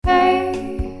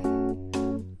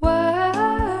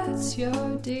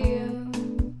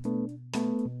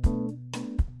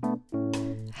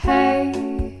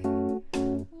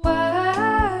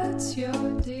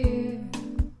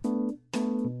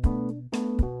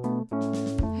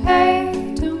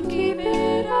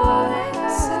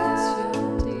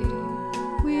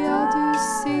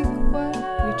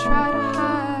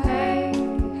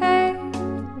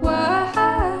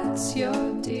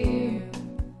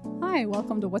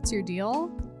What's Your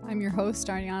Deal? I'm your host,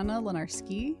 Ariana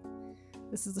Lenarski.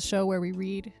 This is the show where we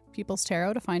read people's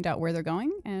tarot to find out where they're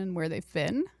going and where they've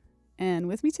been. And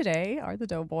with me today are the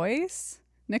Doughboys,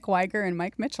 Nick Weiger and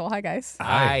Mike Mitchell. Hi, guys.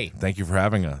 Hi. Thank you for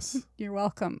having us. You're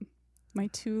welcome. My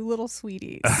two little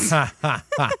sweeties.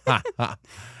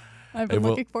 I've Hey, been well,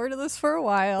 looking forward to this for a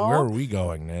while. Where are we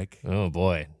going, Nick? Oh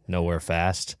boy, nowhere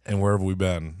fast. And where have we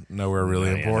been? Nowhere really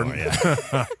Yeah, important.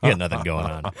 Yeah. We got nothing going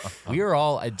on. We are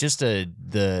all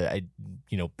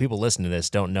people listening to this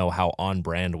don't know how on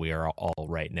brand we are all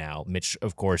right now. Mitch,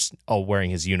 of course, all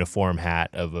wearing his uniform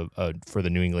hat for the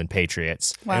New England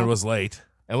Patriots. Wow. And it was late.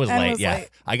 It was And late. was Yeah, late.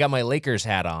 I got my Lakers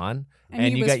hat on, And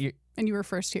and he you was- got your. And you were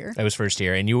first here. I was first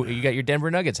here, and you got your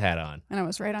Denver Nuggets hat on. And I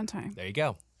was right on time. There you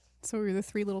go. So we were the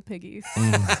three little piggies.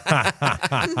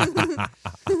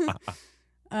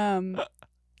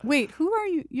 Wait, who are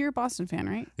you? You're a Boston fan,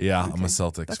 right? Yeah, Okay. I'm a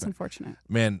Celtics That's fan. unfortunate.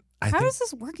 Man, I How think is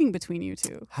this working between you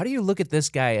two? How do you look at this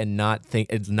guy and not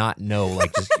know?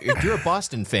 Like, you're a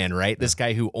Boston fan, right? This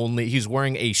guy he's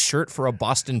wearing a shirt for a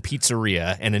Boston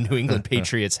pizzeria and a New England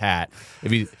Patriots hat.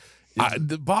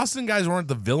 the Boston guys weren't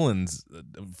the villains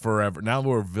forever. Now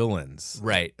we're villains.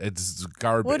 Right. It's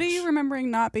garbage. What are you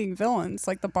remembering not being villains?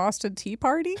 Like the Boston Tea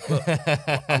Party?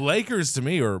 Lakers to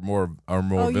me are more Oh,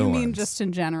 villains. you mean just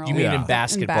in general? You mean Yeah. in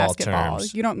basketball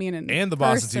terms. You don't mean in And the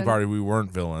Boston person. Tea Party, we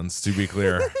weren't villains, to be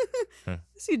clear.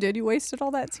 Yes, you did. You wasted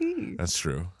all that tea. That's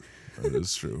true. That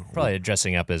is true. Probably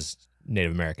dressing up as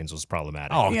Native Americans was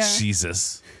problematic. Oh, Yeah.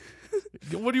 Jesus.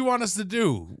 What do you want us to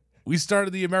do? We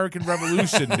started the American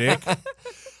Revolution, Nick.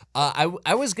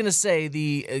 I was gonna say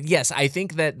yes. I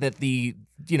think that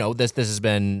this has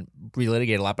been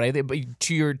relitigated a lot, but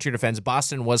to your defense,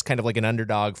 Boston was kind of like an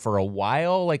underdog for a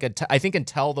while. I think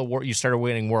until you started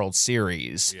winning World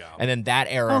Series, Yeah. and then that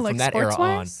era Oh, like from that era on,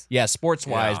 sports-wise? yeah, sports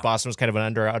wise, Yeah. Boston was kind of an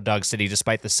underdog city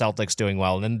despite the Celtics doing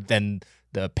well, and then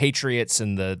the Patriots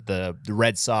and the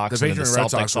Red Sox The and then Patriots the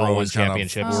and Red Celtics Sox all were won always kind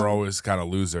championships. of, we're always kind of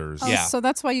losers. Oh, Yeah. So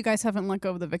that's why you guys haven't let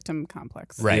go of the victim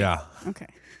complex. Right. Yeah. Okay.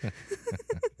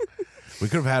 We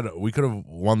could have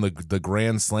won the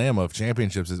Grand Slam of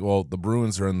championships. Well, the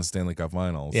Bruins are in the Stanley Cup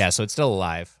Finals. Yeah, so it's still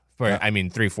alive. Yeah. I mean,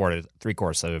 three-quarters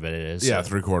of it is. Yeah, so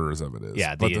 3/4 of it is.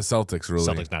 Yeah, but the the Celtics really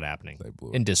Celtics not happening. they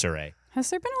blew it. In disarray. Has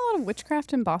there been a lot of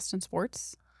witchcraft in Boston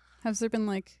sports? Has there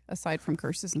been aside from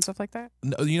curses and stuff like that?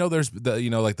 No, there's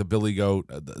like the Billy Goat,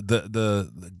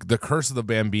 the curse of the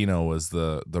Bambino was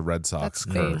the Red Sox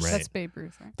That's curse. Right. That's Babe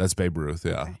Ruth, right? That's Babe Ruth,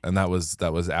 yeah. Okay. And that was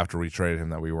after we traded him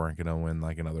that we weren't going to win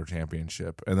another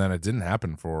championship. And then it didn't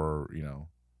happen for,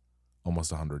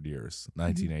 almost 100 years,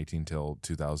 1918 till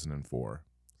 2004.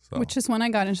 So Which is when I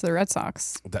got into the Red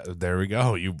Sox. there we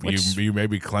go. You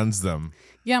maybe cleansed them.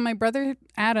 Yeah, my brother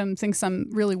Adam thinks I'm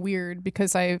really weird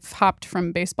because I've hopped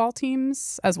from baseball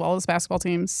teams as well as basketball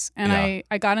teams. And Yeah.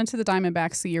 I got into the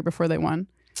Diamondbacks the year before they won,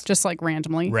 just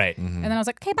randomly. Right. Mhm. And then I was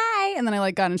like, okay, bye. And then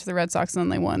I got into the Red Sox and then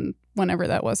they won whenever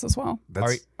that was as well.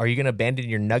 Are you going to abandon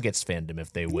your Nuggets fandom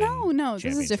if they win? No, this is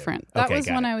championship? different. That Okay, was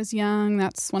got when it. I was young.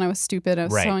 That's when I was stupid. I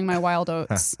was Right. sowing my wild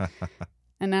oats.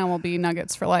 And now we'll be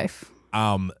Nuggets for life.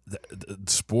 The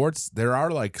sports, there are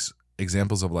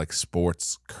examples of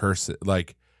sports curses,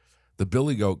 the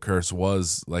Billy Goat curse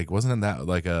was wasn't that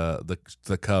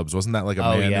the Cubs, wasn't that a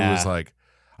Oh, man yeah. who was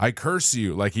I curse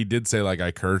you, he did say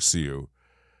I curse you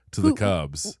to the Who-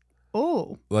 Cubs,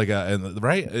 Oh, and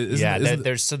right.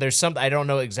 There's some. I don't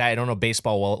know exactly. I don't know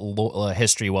baseball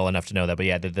history well enough to know that, but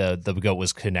yeah, the goat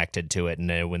was connected to it,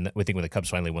 and when the Cubs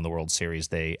finally won the World Series,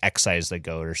 they excised the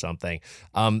goat or something.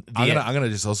 I'm gonna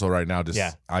just also right now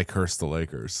Yeah. I curse the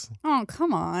Lakers oh,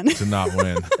 come on. to not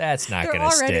win. That's not They're going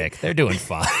to already- stick. They're doing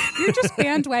fine. You're just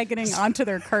bandwagoning onto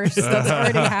their curse that's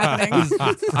already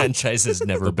happening. Franchise has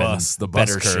never the been bus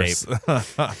better curse. shape.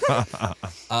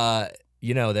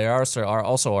 There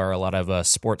are a lot of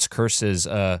sports curses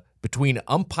between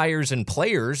umpires and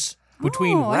players,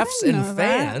 between Oh, I refs didn't and know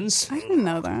that. fans. I didn't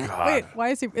know that. God. Wait, why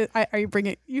is he? Are you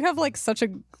bringing? You have such a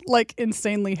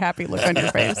insanely happy look on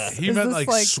your face. He Is meant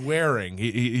this, swearing.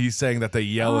 He's saying that they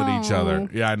yell at each other. Oh.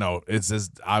 Yeah, I know. It's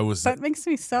just I was. That makes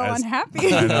me so As-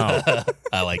 unhappy. I know.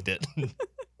 I liked it.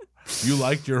 You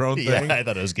liked your own Yeah, thing. I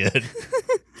thought it was good.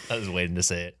 I was waiting to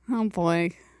say it. Oh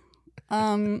boy.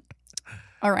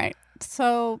 All right.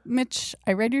 So, Mitch,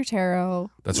 I read your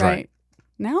tarot. That's right.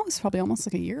 Now it's probably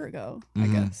almost a year ago. Mhm. I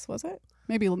guess was it?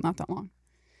 Maybe not that long.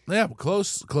 Yeah,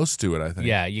 close to it. I think.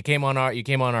 Yeah, you came on our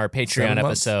Patreon 7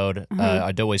 months. episode, Uh-huh.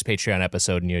 our Doughboys Patreon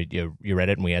episode, and you read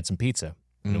it, and we had some pizza,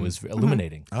 and it Mhm. was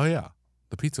illuminating. Oh yeah,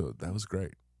 the pizza that was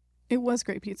great. It was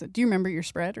great pizza. Do you remember your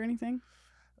spread or anything?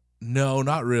 No,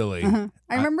 not really.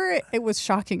 I remember it was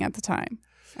shocking at the time.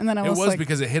 And then I It was was like,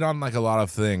 because it hit on like a lot of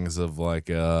things of like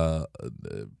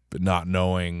not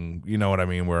knowing, you know what I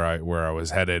mean, where I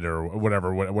was headed or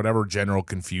whatever general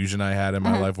confusion I had in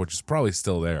my life, which is probably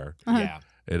still there. Yeah.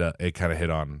 It kind of hit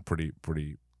on pretty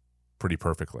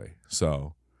perfectly.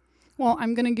 So, well,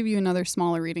 I'm going to give you another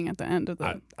smaller reading at the end of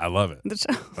I love it. the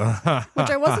show, which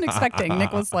I wasn't expecting.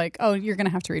 Nick was like, "Oh, you're going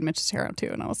to have to read Mitch's tarot too,"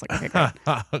 and I was like, "Okay,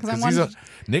 great." Because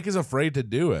Nick is afraid to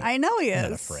do it. I know he is.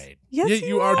 I'm not afraid. Yes, Yeah,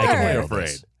 you are I can definitely handle afraid.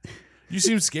 this. You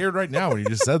seem scared right now when you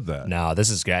just said that. No, this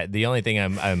is great. The only thing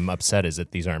I'm upset is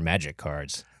that these aren't magic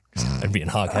cards. I'd be in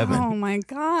hog heaven. Oh my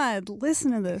God!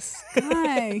 Listen to this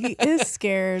guy. He is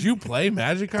scared. Do you play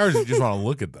magic cards or you just want to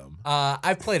look at them?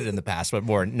 I've played it in the past, but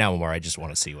more I just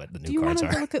want to see what the Do new you want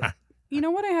cards to are. look at? You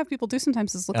know what I have people do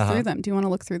sometimes is look through them. Do you want to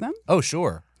look through them? Oh,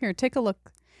 sure. Here, take a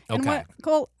look. And Okay.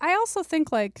 Cole, I also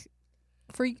think like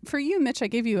for you, Mitch, I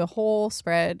gave you a whole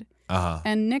spread,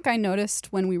 and Nick, I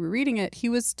noticed when we were reading it, he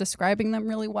was describing them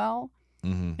really well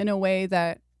in a way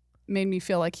that made me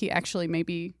feel like he actually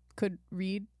maybe could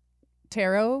read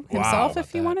tarot himself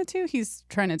if he wanted to. He's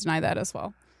trying to deny that as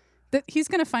well. That he's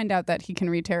going to find out that he can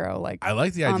read tarot. Like I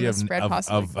like the on idea the spread,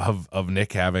 possibly. of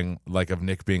Nick having of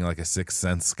Nick being like a sixth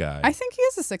sense guy. I think he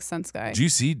is a sixth sense guy. Nick?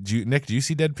 Do you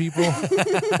see dead people?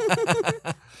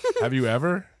 Have you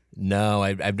ever? No,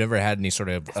 I've never had any sort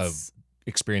of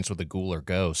experience with a ghoul or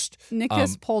ghost. Nick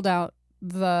has pulled out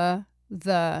the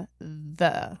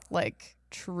like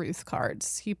truth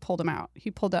cards. He pulled them out.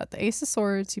 He pulled out the Ace of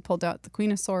Swords. He pulled out the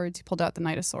Queen of Swords. He pulled out the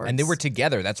Knight of Swords. And they were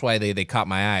together. That's why they caught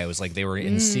my eye. It was like they were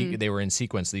in they were in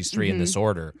sequence. These three in this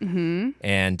order. Mm-hmm.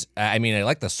 And I mean, I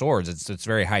like the swords. It's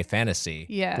very high fantasy.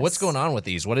 Yes. What's going on with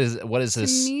these? What is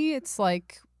this? To me, it's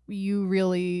like you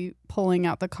really pulling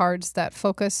out the cards that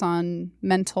focus on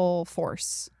mental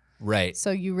force. Right.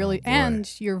 So you really and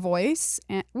your voice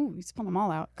and he's pulling them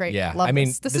all out. Great. Yeah. Love I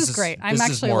mean, this is great. I'm this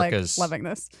is actually more like 'cause loving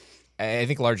this. I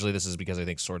think largely this is because I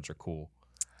think swords are cool.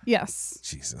 Yes.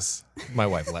 Jesus, My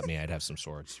wife let me. I'd have some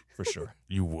swords for sure.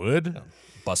 you would?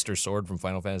 Buster sword from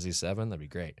Final Fantasy VII. That'd be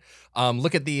great.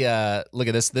 Look at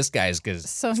this. This guy's good.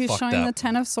 So he's fucked showing up. the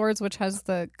Ten of Swords, which has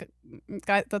the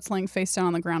guy that's laying face down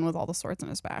on the ground with all the swords in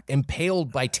his back.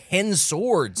 Impaled by 10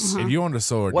 swords. If you owned a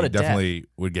sword, What you a death. definitely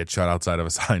would get shot outside of a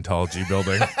Scientology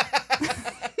building.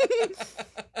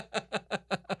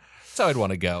 That's how I'd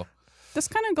want to go. This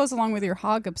kind of goes along with your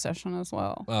hog obsession as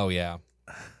well, Oh yeah.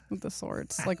 with the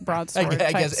swords, like broadsword. I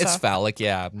type guess it's stuff. phallic.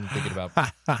 Yeah, I'm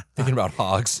thinking about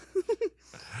hogs.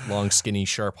 Long, skinny,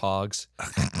 sharp hogs.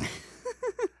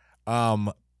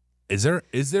 Is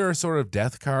there a sort of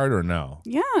death card or no?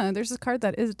 Yeah, there's a card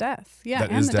that is death. Yeah, That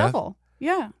and is the death? devil.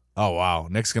 Yeah. Oh wow,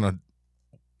 Nick's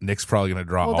probably gonna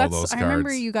draw Well, all those I cards.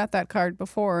 remember you got that card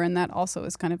before, and that also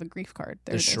is kind of a grief card.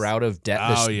 There The it is. Shroud of Death.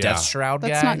 Oh, The yeah. Death Shroud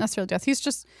That's guy. not necessarily death.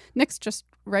 Nick's just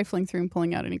rifling through and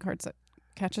pulling out any cards that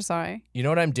catch his eye. You know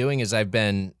what I'm doing is I've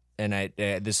been, and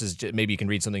this is maybe you can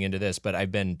read something into this, but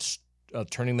I've been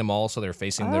turning them all so they're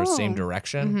facing the same Oh.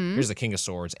 direction. Mhm. Here's the King of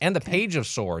Swords and the Page of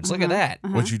Swords. Look at that.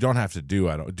 Which you don't have to do.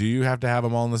 Do you have to have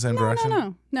them all in the same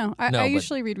direction? No. I but-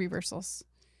 usually read reversals.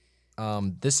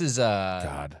 This is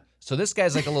God. So this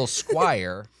guy's like a little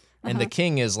squire, and the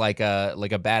king is like a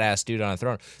badass dude on a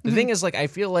throne. The thing is, like, I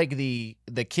feel like the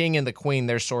king and the queen,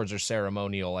 their swords are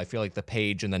ceremonial. I feel like the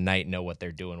page and the knight know what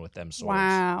they're doing with them swords.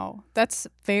 Wow. That's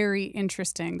very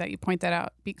interesting that you point that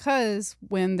out, because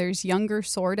when there's younger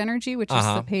sword energy, which is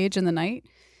the page and the knight,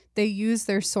 they use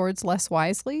their swords less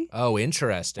wisely. Oh,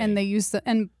 interesting. And they use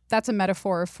and that's a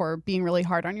metaphor for being really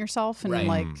hard on yourself and Right.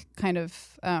 like kind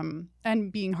of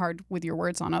and being hard with your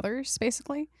words on others,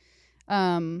 basically.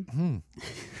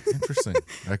 Interesting.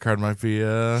 That card might be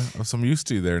of some use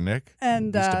to you there, Nick.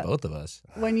 And Used to both of us.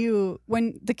 when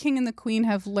the king and the queen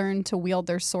have learned to wield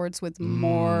their swords with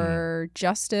more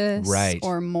justice, Right.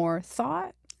 or more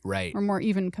thought, Right. or more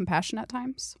even compassion at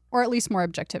times, or at least more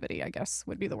objectivity, I guess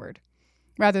would be the word,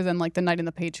 rather than like the knight and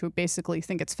the page who basically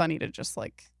think it's funny to just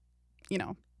like,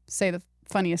 say the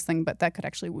funniest thing, but that could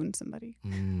actually wound somebody.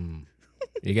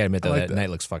 You gotta admit though, like that that. knight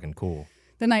looks fucking cool.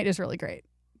 The knight is really great.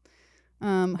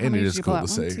 How And many it did is you cool pull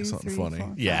to out? say 1, 2, something 3, funny.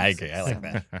 4, Yeah, 5, I agree. I like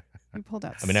 7. that. You pulled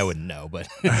out. I mean, I wouldn't know, but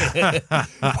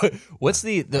what's so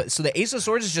the Ace of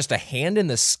Swords is just a hand in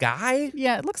the sky?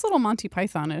 Yeah, it looks a little Monty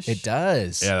Python-ish. It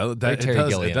does. Yeah, Very Terry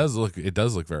Gilliam. it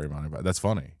does look very Monty Python. That's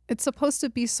funny. It's supposed to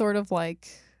be sort of like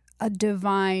a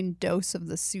divine dose of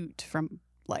the suit from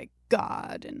like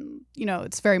God, and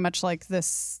it's very much like the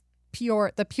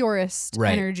purest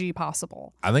Right. energy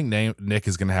possible. I think Nick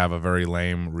is gonna have a very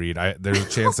lame read. There's a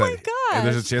chance Oh my that gosh.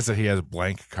 there's a chance that he has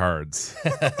blank cards.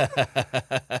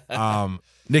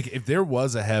 Nick, if there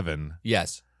was a heaven,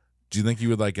 Yes. Do you think you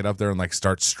would like get up there and like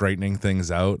start straightening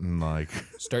things out and like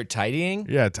Start tidying?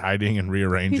 yeah, tidying and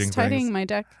rearranging He's tidying things? my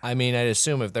deck. I mean, I'd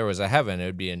assume if there was a heaven, it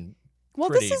would be in Well,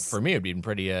 pretty, this is. for me, it'd be in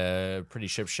pretty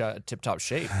tip-top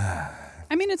shape.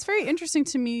 I mean, it's very interesting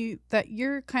to me that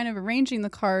you're kind of arranging the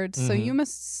cards, so Mhm. you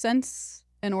must sense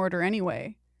an order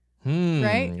anyway. Right?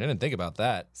 Right? I didn't think about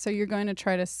that. So you're going to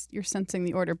try to. You're sensing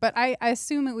the order, but I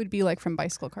assume it would be like from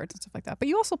bicycle cards and stuff like that. But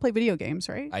you also play video games,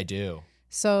 right? I do.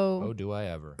 So Oh, do I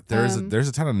ever? There's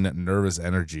a ton of nervous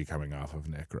energy coming off of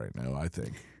Nick right now, I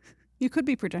think. you could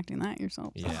be projecting that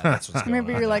yourself. Yeah, that's what's going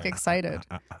Maybe on you're like there. excited.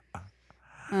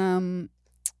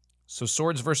 So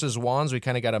swords versus wands, we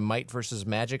kind of got a might versus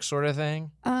magic sort of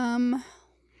thing.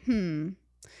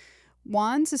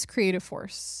 Wands is creative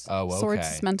force. Oh, Swords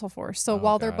okay. is mental force. So Oh,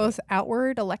 while they're got both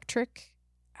outward electric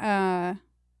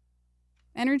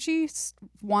energy,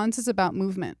 wands is about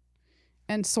movement,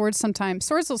 and swords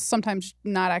will sometimes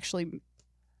not actually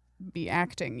be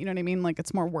acting. You know what I mean? Like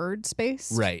it's more word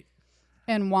space. Right.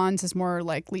 And wands is more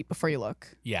like leap before you look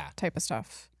Yeah. type of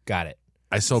stuff. Got it.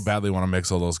 I so badly want to mix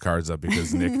all those cards up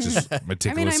because Nick just I mean, I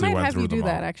meticulously might went have through you them do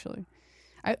that all. actually.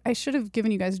 I should have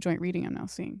given you guys a joint reading. I'm now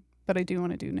seeing, but I do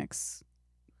want to do Nick's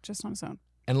just on his own.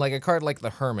 And like a card like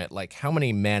the Hermit, like how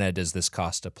many mana does this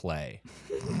cost to play?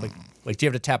 like do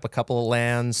you have to tap a couple of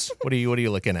lands? What are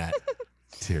you looking at?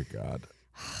 Dear God.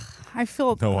 I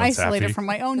feel No one's isolated happy. from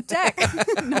my own deck.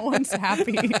 No one's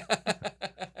happy. I'm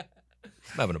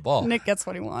having a ball. Nick gets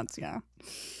what he wants. Yeah.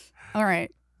 All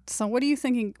right. So what are you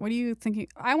thinking?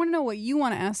 I want to know what you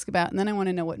want to ask about, and then I want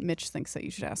to know what Mitch thinks that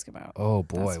you should ask about. Oh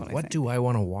boy, That's what I what think. do I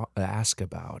want to ask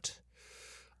about?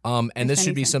 And If this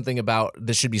should be anything.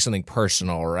 this should be something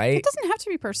personal, right? It doesn't have to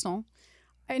be personal.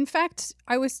 In fact,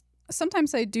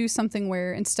 sometimes I do something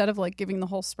where instead of like giving the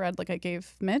whole spread like I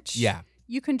gave Mitch, Yeah.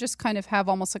 you can just kind of have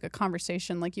almost like a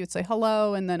conversation. Like you would say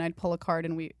hello, and then I'd pull a card,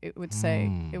 and it would say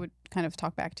it would kind of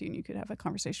talk back to you, and you could have a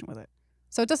conversation with it.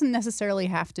 So it doesn't necessarily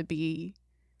have to be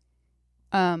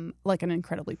like an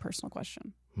incredibly personal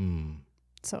question.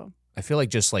 So I feel like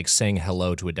just like saying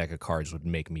hello to a deck of cards would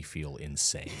make me feel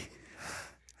insane.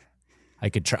 I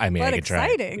could try. I mean, But I could try.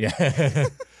 exciting. Yeah.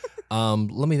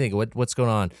 Let me think. What's going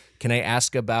on? Can I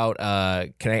ask about?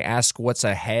 Can I ask what's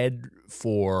ahead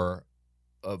for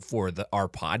our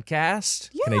podcast?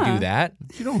 Can I Yeah. do that?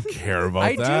 You don't care about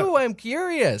I that. do. I'm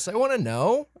curious. I want to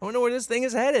know. I want to know where this thing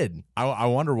is headed. I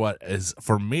wonder what is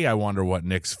for me. I wonder what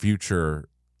Nick's future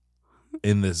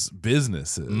in this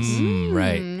business is.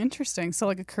 Right. Interesting. So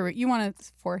like a career, you want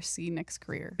to foresee Nick's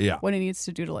career. Yeah. What he needs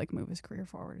to do to like move his career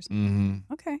forward or something.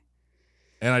 Mm-hmm. Okay.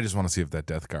 And I just want to see if that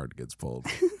death card gets pulled.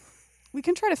 We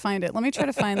can try to find it. Let me try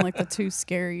to find like the two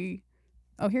scary.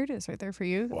 Oh, here it is right there for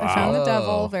you. I found the Wow.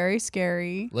 devil. Very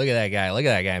scary. Look at that guy. Look at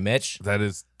that guy, Mitch. That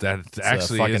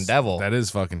actually fucking is, devil. That is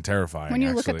fucking terrifying. When you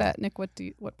look at actually. that, Nick,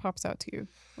 what pops out to you?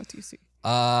 What do you see?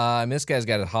 This guy's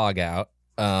got his hog out.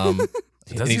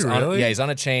 Does and he he's really? Yeah, he's on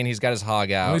a chain. He's got his hog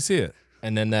Let me out, see it.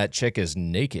 and then that chick is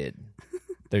naked.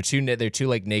 They're two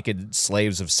like naked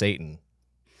slaves of Satan.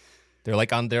 They're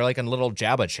like on little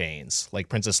Jabba chains, like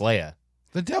Princess Leia.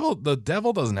 The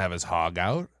devil doesn't have his hog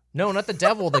out. No, not the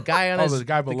devil. The guy on The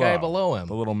guy below him.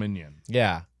 the little minion.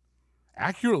 Yeah.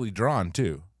 Accurately drawn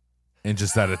too, and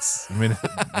just that it's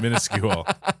minuscule.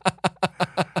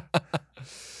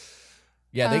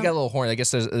 Yeah, they got a little horn. I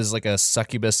guess there's like a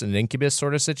succubus and incubus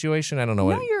sort of situation. I don't know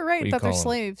No, what. you're right. what do you That they're call 'em?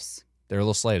 slaves. They're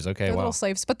little slaves. Okay, They're wow. little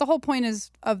slaves. But the whole point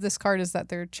of this card is that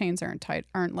their chains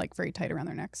aren't like very tight around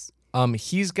their necks.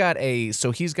 He's got a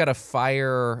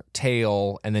fire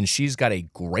tail, and then she's got a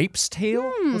grape's tail.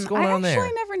 What's going on there? I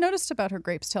actually never noticed about her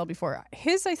grape's tail before.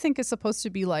 His, I think, is supposed to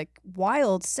be like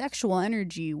wild sexual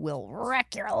energy will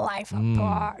wreck your life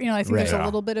apart. You know, I think there's Right. a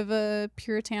little bit of a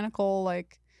puritanical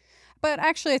like, but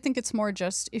actually, I think it's more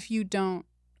just if you don't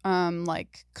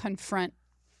like confront,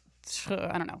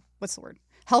 I don't know what's the word,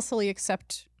 healthily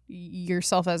accept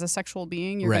yourself as a sexual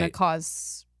being, you're going to Right.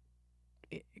 cause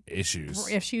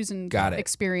Issues. and Got it.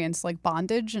 experience like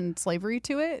bondage and slavery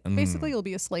to it. Basically, you'll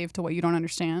be a slave to what you don't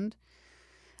understand.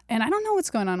 And I don't know what's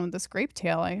going on with this grape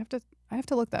tail. I have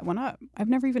to look that one up. I've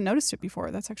never even noticed it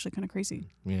before. That's actually kind of crazy.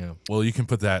 Yeah. Well, you can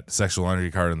put that sexual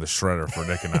energy card in the shredder for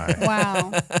Nick and I.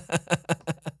 Wow.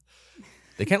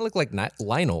 They kind of look like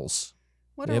Lionels.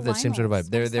 What They are have that same sort of Lionels?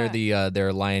 vibe. They're What's that?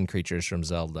 they're lion creatures from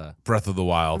Zelda. Breath of the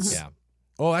Wilds. Yeah.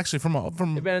 Oh, actually, from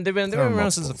They've been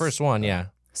around since the multiples. first one. Yeah.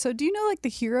 So do you know like the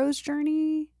hero's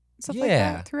journey? Stuff like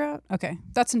Yeah. that throughout? Okay.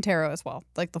 That's in tarot as well.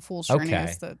 Like the fool's journey Okay.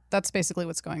 is that's basically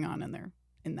what's going on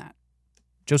in that.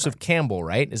 Joseph Campbell,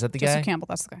 right? Is that the Joseph guy? Campbell,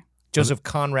 that's the guy. Joseph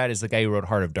Conrad is the guy who wrote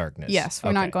Heart of Darkness. Yes,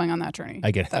 we're Okay. not going on that journey.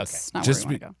 I get it. That's Okay. not Just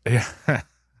where we want to go. Yeah.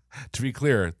 To be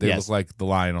clear, they Yes. look like the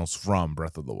Lionels from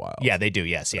Breath of the Wild. Yeah, they do.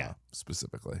 Yes, yeah.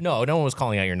 Specifically. No, no one was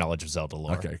calling out your knowledge of Zelda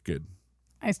lore. Okay, good.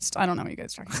 I don't know what you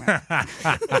guys are talking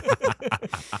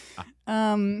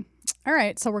about. All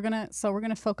right, so we're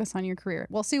gonna focus on your career.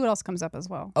 We'll see what else comes up as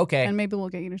well. Okay. And maybe we'll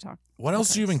get you to talk. What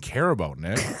else do you even care about,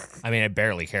 Nick? I mean, I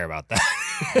barely care about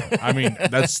that. I mean,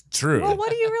 that's true. Well, what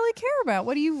do you really care about?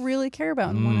 What do you really care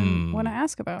about and want to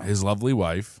ask about? His lovely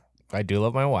wife. I do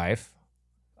love my wife.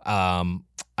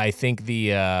 I think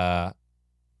what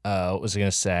was I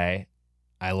gonna say?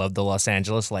 I love the Los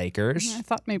Angeles Lakers. I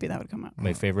thought maybe that would come up.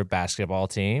 My favorite basketball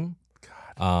team.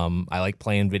 I like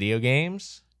playing video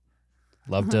games.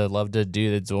 Love to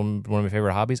do that's one of my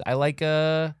favorite hobbies. I like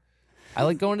going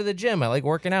to the gym. I like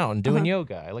working out and doing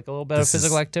yoga. I like a little bit of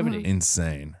physical activity.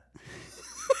 Insane.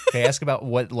 Can I ask about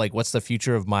what's the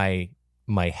future of my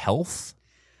health?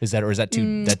 Is that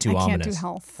too ominous? I can't do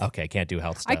health. Okay, can't do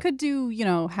health stuff. I could do,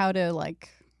 how to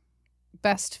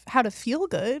feel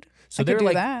good. So I could they're do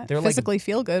like that. they're physically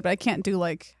feel good, but I can't do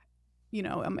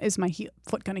is my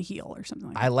foot gonna heal or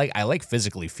something like that. I like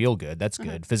physically feel good. That's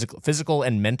good. Physical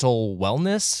and mental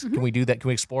wellness. Can we do that? Can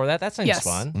we explore that? That sounds Yes.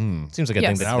 fun. Seems like a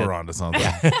Yes. thing Now that's we're on to something.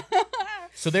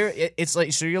 So it's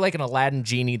like you're like an Aladdin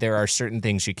genie. There are certain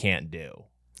things you can't do.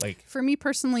 Like For me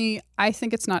personally, I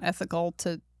think it's not ethical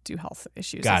to do health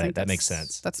issues. Got I it. think That makes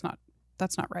sense. That's not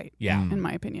right. yeah, In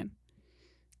my opinion.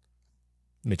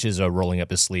 Mitch is rolling up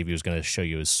his sleeve. He was going to show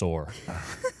you his sore.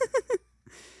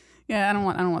 Yeah, I don't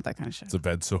want that kind of shit. It's a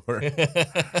bed sore.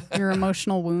 Your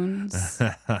emotional wounds.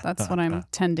 That's what I'm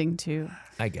tending to.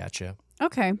 I gotcha.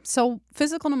 Okay, so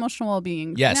physical and emotional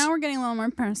well-being. Yes. Now we're getting a little more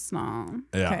personal.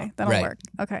 Yeah. Okay, that'll Right. work.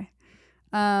 Okay.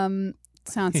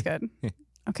 Sounds good.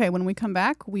 Okay, when we come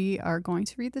back, we are going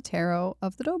to read the tarot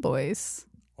of the Doughboys.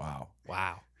 Wow.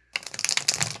 Wow.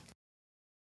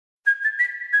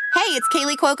 Hey, it's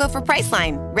Kaylee Cuoco for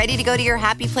Priceline. Ready to go to your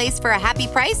happy place for a happy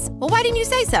price? Well, why didn't you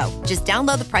say so? Just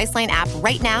download the Priceline app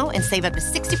right now and save up to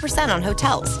 60% on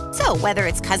hotels. So whether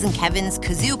it's Cousin Kevin's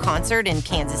Kazoo concert in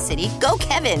Kansas City, go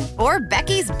Kevin, or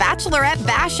Becky's Bachelorette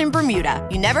Bash in Bermuda,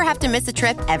 you never have to miss a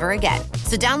trip ever again.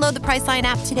 So download the Priceline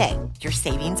app today. Your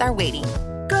savings are waiting.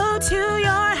 Go to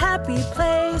your happy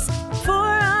place for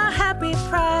a happy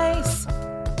price.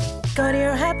 Go to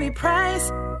your happy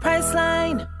price,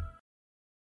 Priceline.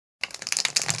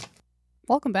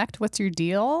 Welcome back to What's Your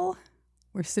Deal?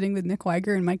 We're sitting with Nick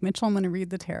Weiger and Mike Mitchell. I'm going to read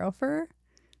the tarot for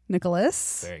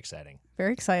Nicholas. Very exciting.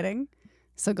 Very exciting.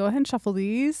 So go ahead and shuffle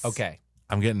these. Okay.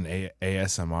 I'm getting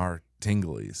ASMR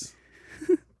tinglies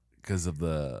because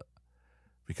the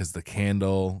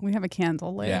candle We have a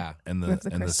candle lit. Yeah. and With the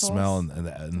the and the crystals. smell and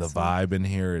the vibe in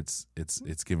here. It's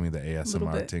giving me the Little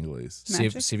ASMR bit. tinglies. See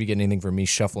if you get anything from me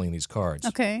shuffling these cards.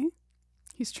 Okay.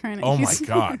 He's trying to. Oh my he's-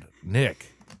 God, Nick!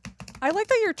 I like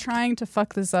that you're trying to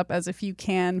fuck this up as if you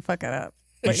can fuck it up.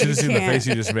 You But should have seen the can't. face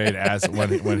you just made as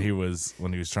when he was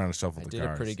trying to shuffle I the did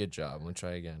cards. a pretty good job. I'm going to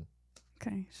try again.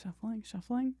 Okay,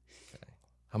 shuffling.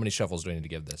 How many shuffles do I need to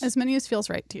give this? As many as feels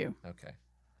right to you. Okay.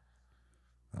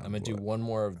 Oh, I'm going to do boy. one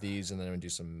more of these, and then I'm going to do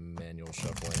some manual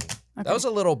shuffling. Okay. That was a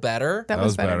little better. That That was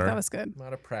was better. better. That was good. I'm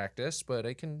out of practice, but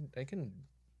I can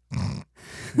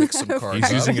mix some cards He's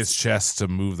up. using his chest to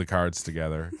move the cards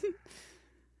together.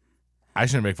 I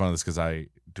shouldn't make fun of this because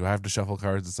do I have to shuffle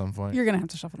cards at some point? You're gonna have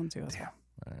to shuffle them too. As well.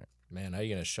 Man, how are you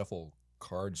going to shuffle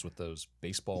cards with those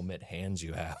baseball mitt hands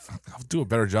you have? I'll do a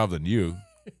better job than you.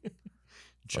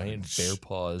 Giant Fucking bear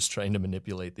paws trying to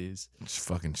manipulate these. Just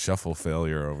fucking shuffle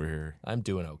failure over here. I'm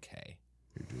doing okay.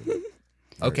 You're doing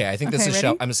it. Okay, I think this Okay, is ready?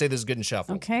 I'm going to say this is good and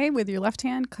shuffle. Okay, with your left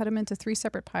hand, cut them into 3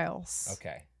 separate piles.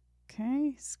 Okay.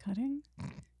 Okay, he's cutting.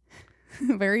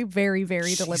 Very, very, very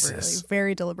Jesus. deliberately.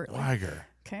 Very deliberately. Weiger.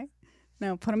 Okay.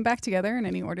 Now put them back together in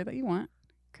any order that you want.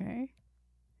 Okay.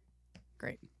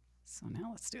 Great. So now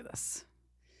let's do this.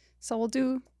 So we'll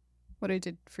do what I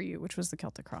did for you, which was the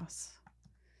Celtic cross.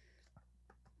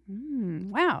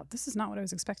 Wow, this is not what I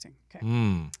was expecting. Okay.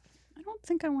 I don't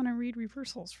think I want to read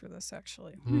reversals for this,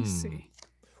 actually. Let me see.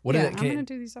 What yeah, is I'm it? going Can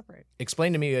to do these upright.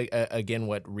 explain to me again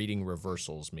what reading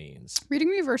reversals means. Reading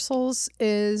reversals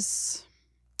is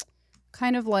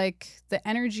kind of like the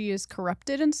energy is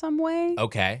corrupted in some way.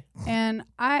 Okay. And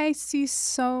I see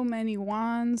so many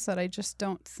wands that I just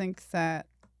don't think that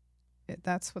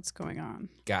that's what's going on.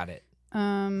 Got it.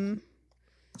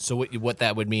 So what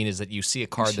that would mean is that you see a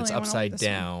card that's Actually, I wanna upside hold this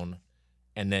one. down,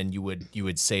 and then you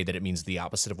would say that it means the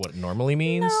opposite of what it normally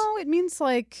means. No, it means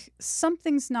like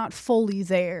something's not fully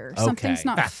there. Something's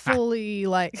Okay. not fully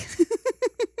like.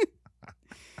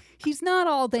 he's not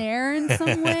all there in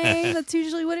some way. That's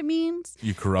usually what it means.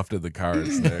 You corrupted the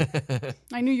cards there.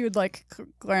 I knew you would like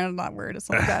glance on that word or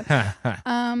something like that.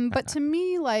 But to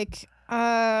me, like,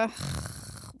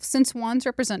 since wands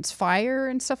represents fire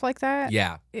and stuff like that,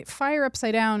 Yeah. Fire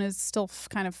upside down is still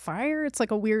kind of fire. It's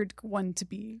like a weird one to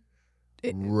be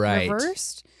Right.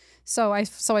 reversed. So I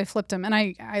flipped them, and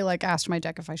I like asked my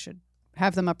deck if I should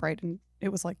have them upright, and it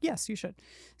was like, yes, you should.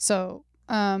 So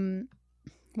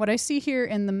what I see here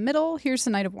in the middle, here's the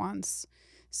Knight of Wands,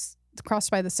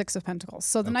 crossed by the Six of Pentacles.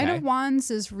 So the Knight Okay. of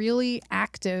Wands is really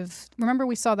active. Remember,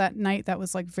 we saw that knight that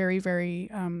was like very, very.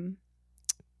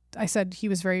 I said he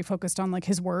was very focused on like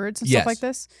his words and Yes. stuff like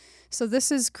this. So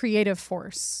this is creative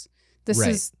force. This Right.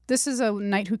 is a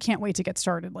knight who can't wait to get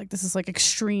started. Like this is like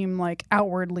extreme, like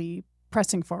outwardly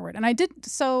pressing forward. And I did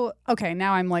so. Okay,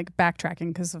 now I'm like backtracking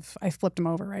because I flipped him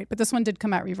over, right? But this one did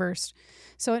come out reversed.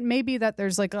 So it may be that there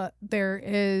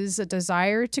is a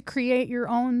desire to create your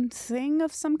own thing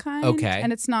of some kind. Okay.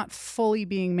 And it's not fully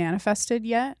being manifested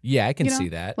yet. Yeah, I can You know, see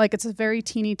that. Like it's a very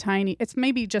teeny tiny. It's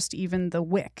maybe just even the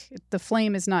wick. The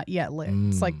flame is not yet lit.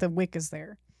 It's like the wick is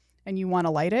there, and you want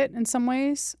to light it in some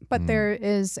ways. But there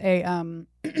is a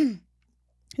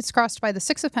it's crossed by the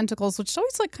Six of Pentacles, which is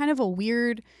always like kind of a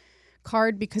weird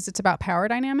card because it's about power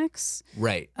dynamics.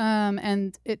 Right.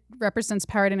 And it represents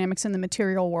power dynamics in the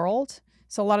material world.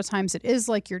 So a lot of times it is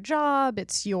like your job,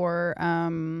 it's your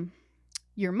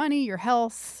money, your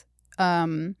health,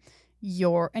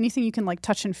 your anything you can like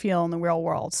touch and feel in the real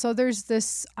world. So there's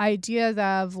this idea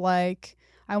that of like,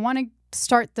 I want to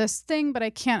start this thing, but I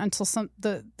can't until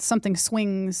something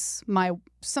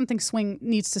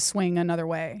needs to swing another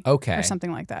way. Okay. Or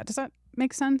something like that. Does that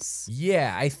make sense?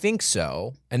 Yeah, I think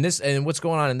so. And what's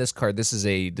going on in this card? There's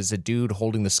a dude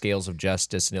holding the scales of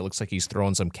justice, and it looks like he's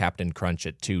throwing some Captain Crunch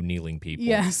at two kneeling people.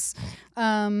 Yes.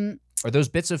 Are those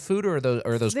bits of food or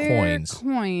are those They're coins?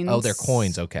 coins. Oh, they're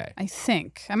coins. Okay. I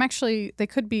think. they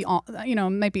could be,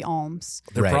 might be alms.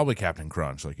 They're Right. probably Captain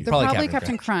Crunch, like you They're said. probably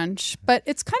Captain Crunch. But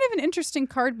it's kind of an interesting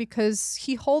card because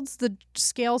he holds the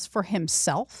scales for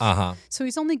himself. Uh-huh. So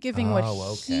he's only giving what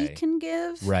Oh, he okay. can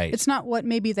give. Right. It's not what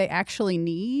maybe they actually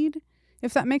need,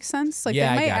 if that makes sense. Like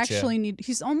Yeah, I they might gotcha. actually need,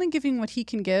 he's only giving what he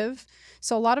can give.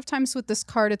 So a lot of times with this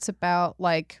card, it's about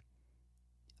like,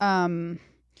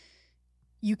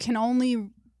 you can only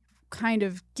kind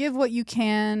of give what you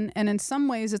can, and in some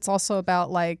ways it's also about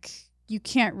like you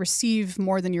can't receive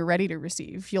more than you're ready to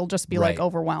receive. You'll just be like Right.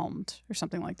 overwhelmed or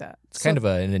something like that. It's kind of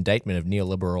an indictment of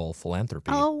neoliberal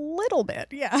philanthropy. A little bit,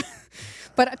 yeah.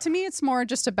 But to me, it's more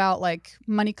just about like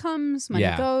money comes, money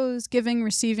Yeah. goes, giving,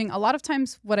 receiving. A lot of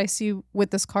times what I see with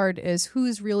this card is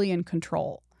who's really in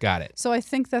control. Got it. So I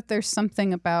think that there's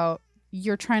something about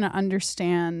you're trying to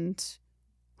understand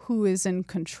who is in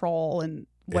control and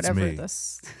whatever me.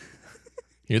 this.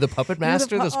 You're the puppet You're the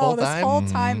master this whole time? This whole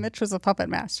time, Mitch was a puppet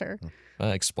master.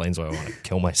 That explains why I want to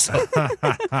kill myself.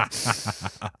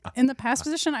 In the past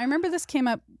position, I remember this came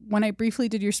up when I briefly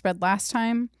did your spread last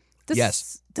time.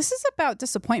 Yes. This is about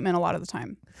disappointment a lot of the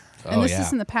time. And Oh, this yeah.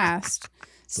 is in the past.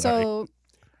 So,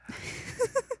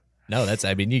 No,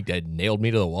 you nailed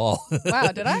me to the wall.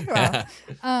 wow, did I?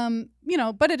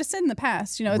 Wow. But it is in the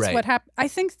past. It's Right. what happened. I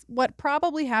think what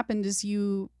probably happened is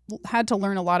you had to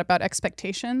learn a lot about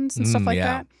expectations and stuff like yeah.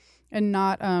 that, and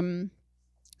not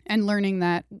and learning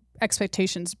that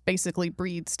expectations basically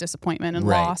breeds disappointment and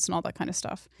Right. loss and all that kind of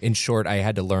stuff. In short, I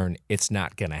had to learn it's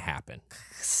not going to happen.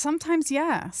 Sometimes,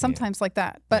 yeah. Sometimes like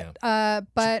that. But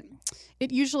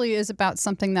it usually is about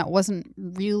something that wasn't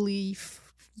really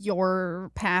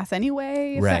your path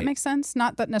anyway, if Right. that makes sense.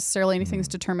 Not that necessarily anything's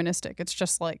deterministic. It's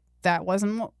just like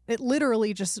it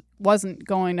literally just wasn't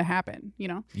going to happen,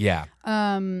 Yeah.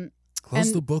 Close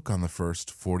And- the book on the first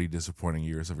 40 disappointing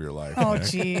years of your life. Oh, Nick.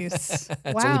 jeez.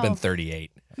 It's Wow. only been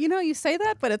 38. You say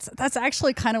that, but that's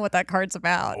actually kind of what that card's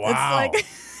about. Wow.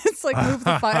 It's like move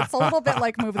the fuck. It's a little bit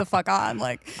like move the fuck on.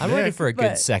 Like I'm ready for a good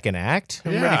But- second act.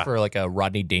 I'm Yeah. ready for like a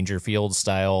Rodney Dangerfield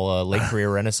style late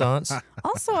career renaissance.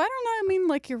 also, I don't know. I mean,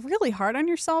 like you're really hard on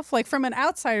yourself. Like from an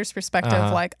outsider's perspective,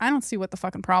 Uh-huh. like I don't see what the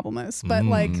fucking problem is. But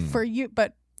like for you,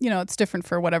 but it's different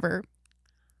for whatever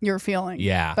you're feeling.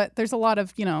 Yeah. But there's a lot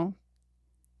of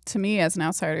to me as an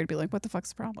outsider, it'd be like, what the fuck's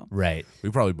the problem? Right.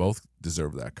 We probably both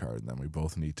deserve that card, and then we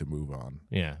both need to move on.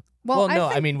 Yeah. Well, no,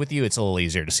 I think- mean, with you, it's a little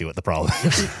easier to see what the problem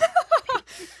is.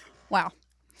 Wow.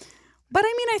 But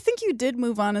I mean, I think you did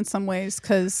move on in some ways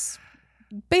because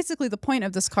basically the point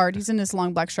of this card, he's in his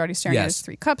long black shroud, he's staring at Yes. his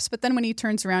 3 cups, but then when he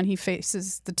turns around, he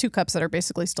faces the 2 cups that are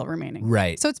basically still remaining.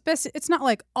 Right. So it's not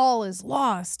like all is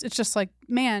lost. It's just like,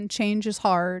 man, change is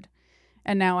hard.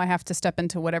 and now I have to step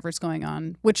into whatever's going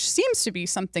on, which seems to be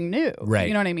something new. Right.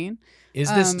 You know what I mean? Is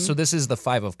this so? This is the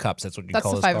 5 of Cups. That's what you That's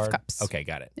call the this Five of card? Cups. Okay,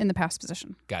 got it. In the past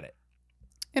position. Got it.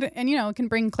 And it can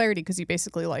bring clarity because you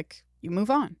basically you move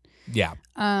on. Yeah.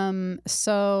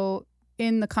 So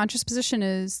in the conscious position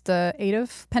is the 8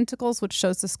 of Pentacles, which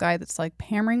shows this guy that's like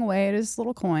hammering away at his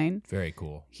little coin. Very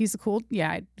cool. He's a cool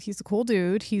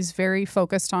dude. He's very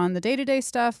focused on the day-to-day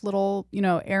stuff, little,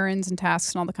 errands and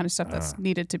tasks and all the kind of stuff that's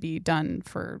needed to be done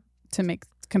to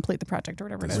complete the project or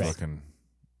whatever it is. Fucking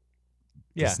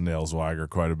Yeah. this nails Wagger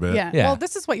quite a bit. Yeah. Yeah. Well,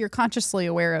 this is what you're consciously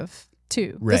aware of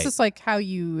too. Right. This is like how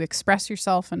you express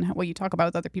yourself and what you talk about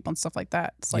with other people and stuff like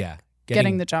that. It's like yeah.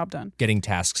 getting the job done. Getting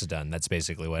tasks done. That's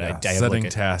basically what I have setting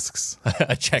like tasks.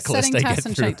 a checklist Setting I tasks get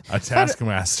and through. check- A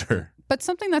taskmaster. But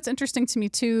something that's interesting to me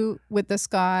too with this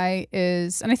guy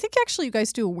is, and I think actually you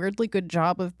guys do a weirdly good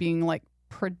job of being like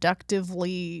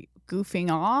productively goofing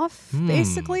off,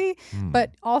 basically.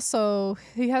 But also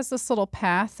he has this little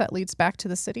path that leads back to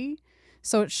the city.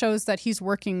 So it shows that he's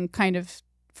working kind of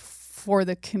for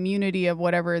the community of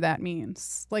whatever that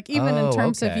means. Like even in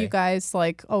terms of okay. you guys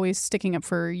like always sticking up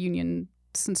for unions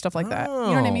and stuff like that. You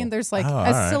know what I mean? There's like all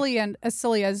as right.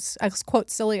 silly as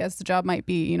quote silly as the job might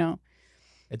be,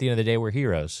 At the end of the day, we're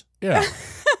heroes. Yeah.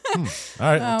 All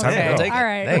right. Time Okay. I'll to go. take it. All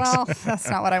right. Thanks. Well, that's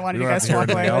not what I wanted You you don't guys have to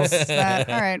to walk hear away with. anything That.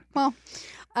 All right. Well,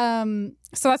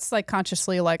 so that's like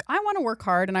consciously like I want to work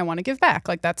hard and I want to give back.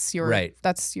 Like that's your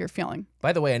feeling.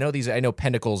 By the way, I know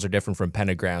pentacles are different from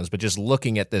pentagrams, but just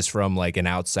looking at this from like an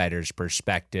outsider's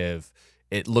perspective,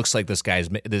 it looks like this guy's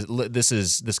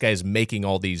making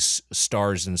all these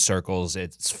stars and circles.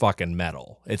 It's fucking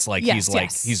metal. It's like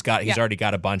Yes, he's already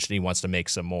got a bunch and he wants to make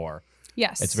some more.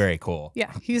 Yes. It's very cool.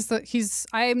 Yeah.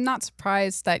 I'm not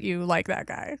surprised that you like that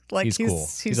guy. Like He's cool.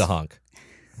 He's a hunk.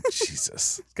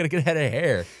 Jesus. He's got a good head of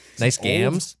hair. Nice old.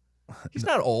 gams. He's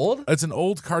not old. It's an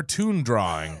old cartoon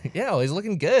drawing. Yeah, well, he's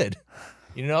looking good.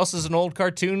 You know what else is an old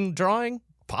cartoon drawing?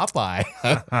 Popeye.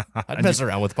 I'd mess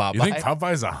around with Popeye. You think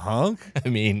Popeye's a hunk? I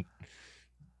mean,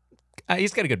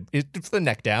 he's got a good it's the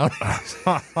neck down.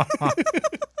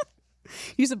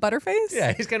 He's a butterface?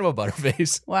 Yeah, he's kind of a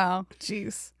butterface. Wow.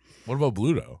 Jeez. What about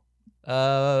Bluto?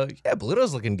 Yeah,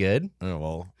 Bluto's looking good. Oh,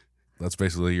 well, that's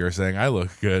basically you're saying I look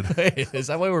good. Wait, is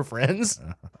that why we're friends?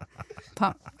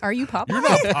 Are you Popeye? You're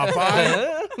not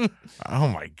Popeye. Oh,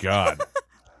 my God.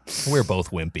 We're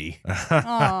both wimpy.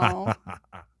 Oh.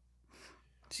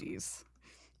 Jeez.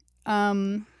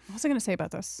 What was I going to say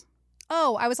about this?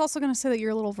 Oh, I was also going to say that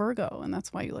you're a little Virgo, and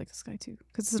that's why you like this guy too,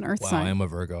 because it's an Earth Wow, sign. I am a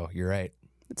Virgo. You're right.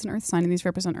 It's an Earth sign, and these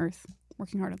represent Earth,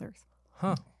 working hard with Earth.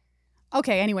 Huh.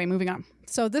 Okay, anyway, moving on.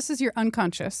 So this is your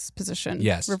unconscious position.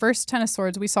 Yes. Reverse 10 of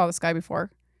swords. We saw this guy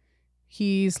before.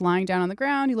 He's lying down on the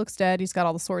ground. He looks dead. He's got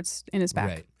all the swords in his back.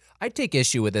 Right. I take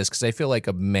issue with this because I feel like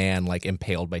a man like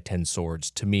impaled by 10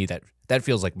 swords. To me, that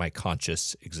feels like my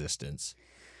conscious existence.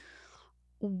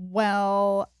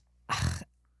 Well,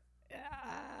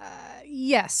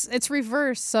 yes, it's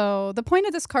reverse. So the point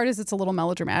of this card is it's a little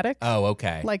melodramatic. Oh,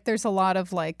 okay. Like there's a lot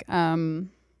of like,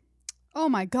 oh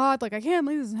my God, like I can't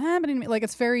believe this is happening to me. Like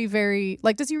it's very, very,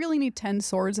 like does he really need 10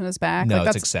 swords in his back? No, like,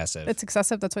 it's excessive. It's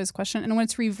excessive. That's why his question. And when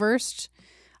it's reversed,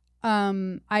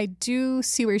 I do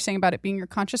see what you're saying about it being your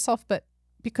conscious self, but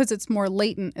because it's more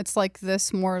latent, it's like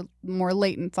this more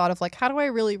latent thought of like, how do I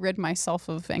really rid myself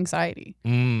of anxiety?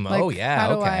 Like, oh, yeah.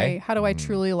 How do I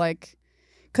truly like,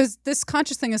 because this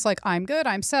conscious thing is like, I'm good,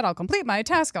 I'm set, I'll complete my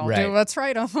task, I'll Right. do what's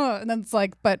right. And then it's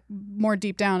like, but more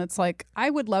deep down, it's like,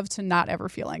 I would love to not ever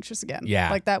feel anxious again.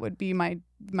 Yeah. Like that would be my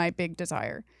big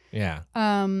desire. Yeah.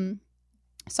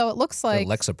 So it looks like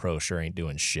Lexapro sure ain't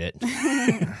doing shit.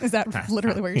 is that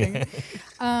literally what you're taking?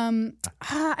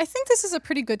 I think this is a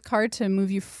pretty good card to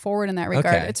move you forward in that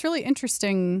regard. Okay. It's really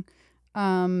interesting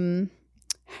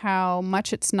how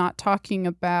much it's not talking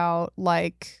about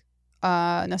like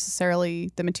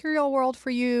necessarily the material world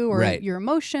for you or Right. your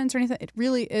emotions or anything. It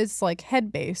really is like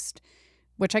head based,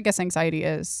 which I guess anxiety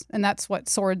is, and that's what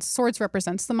swords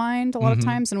represents the mind a lot of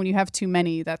times. And when you have too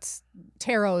many, that's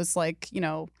tarot is like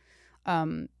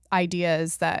idea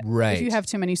is that Right. if you have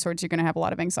too many swords, you're going to have a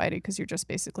lot of anxiety because you're just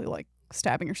basically like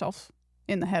stabbing yourself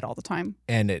in the head all the time.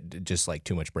 And it just like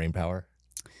too much brain power.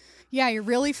 Yeah, you're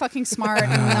really fucking smart and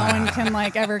no one can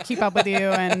like ever keep up with you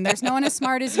and there's no one as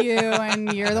smart as you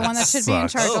and you're the one that should be in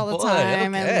charge all the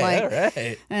time and like all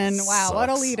right. and wow, what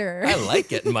a Sucks. leader. I like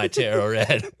getting my tarot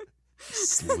read.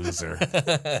 Loser.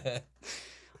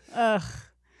 Ugh.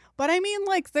 But I mean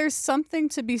like there's something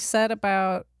to be said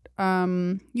about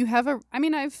you have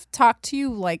I've talked to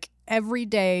you like every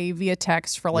day via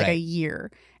text for like a Right.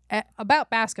 year about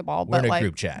basketball. We're but in a like,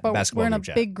 group chat, but basketball we're in group a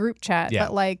chat. big group chat. Yeah.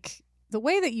 But like the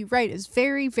way that you write is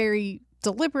very, very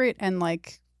deliberate, and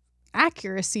like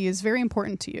accuracy is very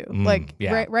important to you.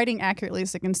 Writing accurately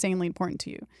is like insanely important to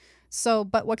you. So,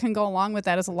 but what can go along with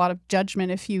that is a lot of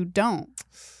judgment if you don't.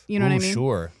 You know what I mean?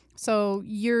 Sure. So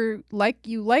you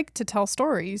like to tell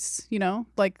stories,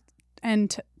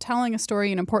 and telling a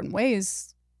story in important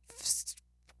ways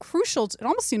crucial. It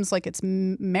almost seems like it's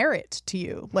merit to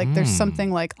you. Like there's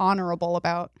something like honorable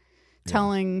about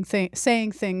saying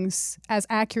things as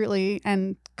accurately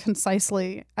and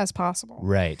concisely as possible.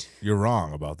 Right. You're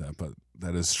wrong about that, but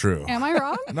that is true. Am I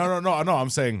wrong? No. I'm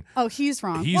saying. Oh, he's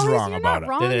wrong. He's wrong about it.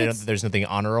 Wrong. There's nothing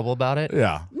honorable about it.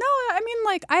 Yeah. No, I mean,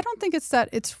 like, I don't think it's that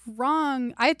it's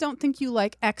wrong. I don't think you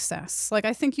like excess. Like,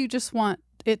 I think you just want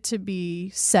it to be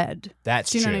said.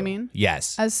 That's Do you true. know what I mean?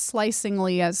 Yes. As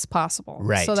slicingly as possible.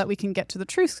 Right. So that we can get to the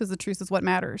truth, because the truth is what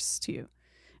matters to you.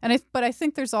 But I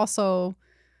think there's also,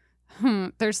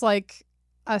 there's like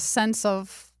a sense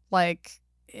of like,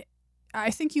 I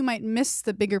think you might miss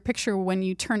the bigger picture when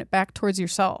you turn it back towards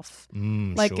yourself.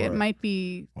 Like sure. it might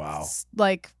be Wow.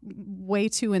 like way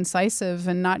too incisive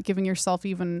and not giving yourself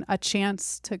even a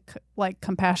chance to like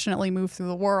compassionately move through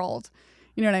the world.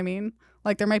 You know what I mean?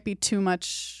 Like there might be too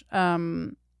much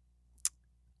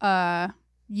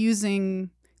using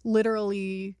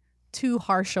literally too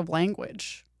harsh of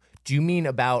language. Do you mean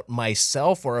about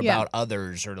myself or about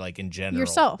others, or like in general?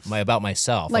 Yourself. About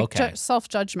myself. Like okay.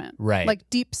 self-judgment. Right. Like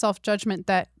deep self-judgment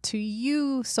that to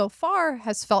you so far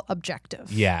has felt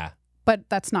objective. Yeah. But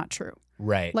that's not true.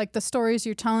 Right. Like the stories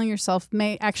you're telling yourself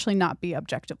may actually not be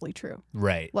objectively true.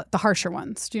 Right. The harsher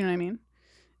ones. Do you know what I mean?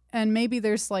 And maybe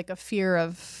there's like a fear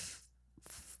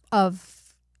of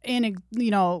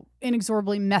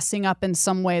inexorably messing up in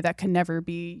some way that can never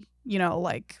be,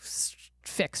 like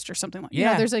fixed or something like.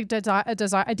 Yeah. There's a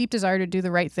deep desire to do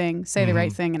the right thing, say the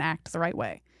right thing, and act the right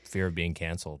way. Fear of being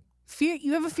canceled.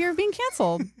 You have a fear of being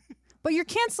canceled, but you're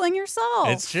canceling yourself.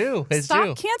 It's true. It's Stop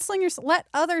true. canceling yourself. Let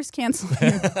others cancel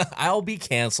you. I'll be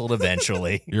canceled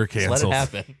eventually. You're Just canceled.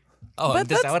 let it happen. Oh, But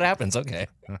that's how it happens. Okay.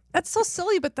 That's so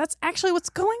silly, but that's actually what's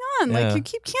going on. Yeah. Like you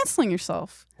keep canceling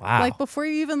yourself. Wow. Like before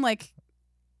you even like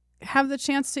have the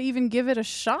chance to even give it a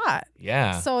shot.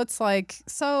 Yeah. So it's like,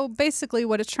 so basically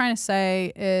what it's trying to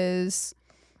say is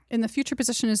in the future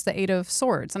position is the Eight of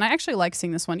Swords. And I actually like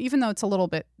seeing this one, even though it's a little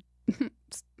bit,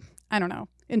 I don't know,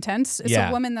 intense. It's Yeah.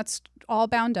 a woman that's all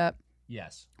bound up,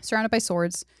 Yes. surrounded by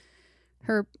swords.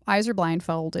 Her eyes are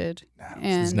blindfolded.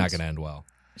 And It's not going to end well.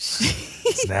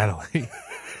 It's Natalie.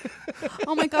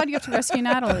 Oh my God, you have to rescue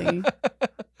Natalie.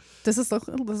 Does it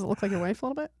look like your wife a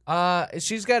little bit?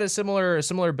 She's got a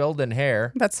similar build and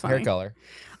hair. That's Hair funny. color.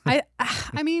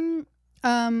 I mean,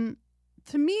 to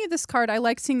me, this card, I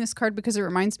like seeing this card because it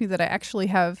reminds me that I actually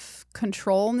have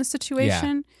control in the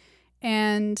situation.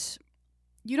 And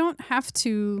you don't have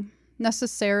to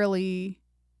necessarily,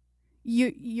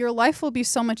 your life will be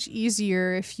so much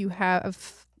easier if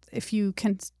you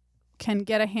can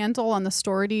get a handle on the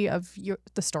story of your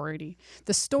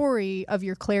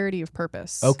clarity of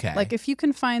purpose. Okay. Like if you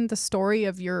can find the story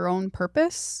of your own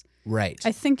purpose, Right.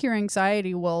 I think your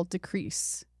anxiety will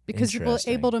decrease because you're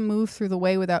Interesting. able to move through the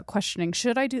way without questioning.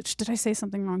 Did I say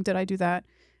something wrong? Did I do that?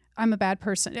 I'm a bad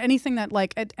person. Anything that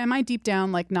like, am I deep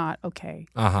down like not okay?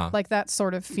 Uh-huh. Like that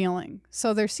sort of feeling.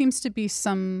 So there seems to be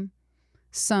some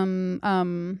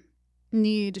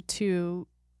need to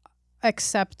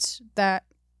accept that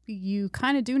you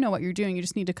kind of do know what you're doing. You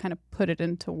just need to kind of put it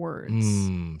into words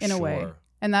in a way. Sure.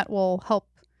 And that will help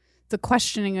the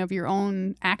questioning of your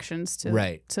own actions to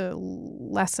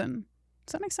lessen.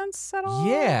 Does that make sense at all?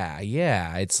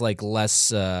 Yeah. It's like less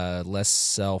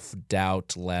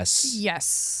self-doubt, less.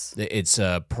 Yes. It's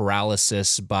a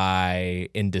paralysis by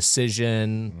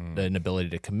indecision, the inability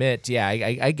to commit. Yeah,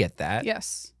 I get that.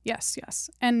 Yes.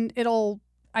 And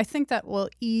I think that will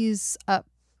ease up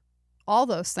all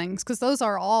those things, because those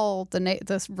are all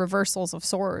the reversals of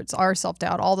swords, are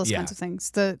self-doubt, all those kinds of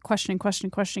things. The questioning,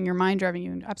 your mind driving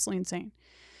you absolutely insane.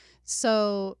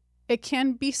 So it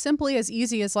can be simply as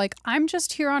easy as like, I'm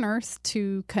just here on earth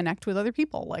to connect with other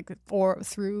people, like, or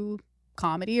through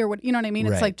comedy or what, you know what I mean?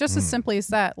 It's Right. like just as simply as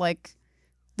that. Like,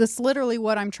 that's literally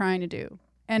what I'm trying to do.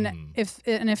 And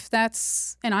if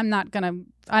that's, and I'm not gonna,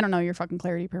 I don't know your fucking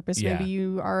clarity purpose. Yeah. Maybe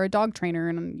you are a dog trainer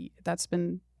and that's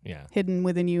been Yeah. hidden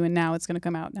within you, and now it's going to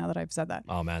come out now that I've said that.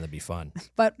 Oh man, that'd be fun.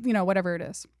 But whatever it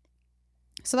is.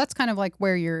 So that's kind of like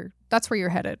where you're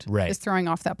headed, Right. is throwing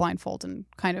off that blindfold and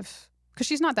kind of, because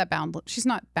she's not that bound. She's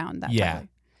not bound that Yeah. tightly.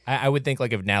 I would think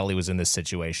like if Natalie was in this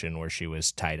situation where she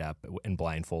was tied up and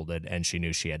blindfolded and she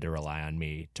knew she had to rely on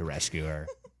me to rescue her,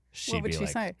 she'd What would be she like,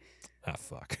 say? "Ah,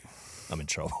 fuck." I'm in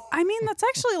trouble. I mean, that's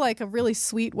actually like a really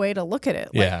sweet way to look at it.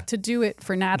 Like, Yeah. to do it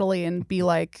for Natalie and be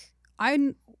like,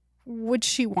 would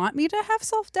she want me to have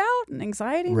self-doubt and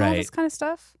anxiety and all Right. this kind of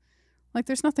stuff? Like,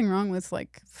 there's nothing wrong with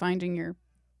like finding your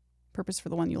purpose for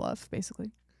the one you love,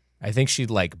 basically. I think she'd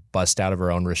like bust out of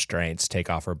her own restraints, take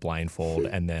off her blindfold,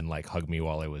 and then like hug me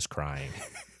while I was crying.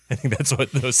 I think that's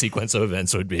what those sequence of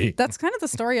events would be. That's kind of the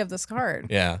story of this card.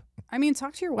 Yeah. I mean,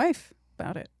 talk to your wife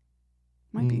about it.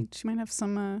 She might have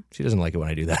some. She doesn't like it when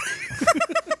I do that.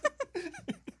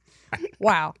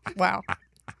 Wow. All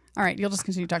right, you'll just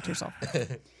continue to talk to yourself.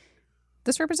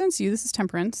 This represents you. This is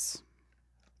Temperance.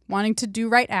 Wanting to do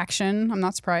right action. I'm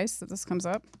not surprised that this comes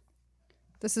up.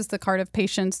 This is the card of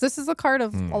patience. This is the card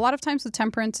of a lot of times with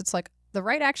Temperance, it's like the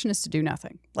right action is to do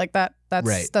nothing. Like that's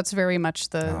Right. that's very much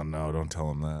the Oh no, don't tell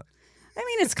him that. I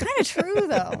mean, it's kind of true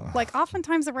though. Like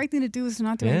oftentimes the right thing to do is to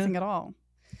not do Yeah. anything at all.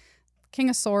 King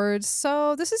of Swords.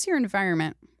 So this is your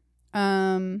environment.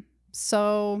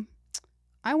 So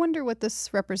I wonder what this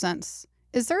represents.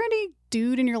 Is there any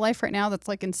dude in your life right now that's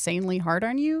like insanely hard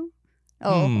on you?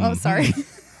 Oh, sorry.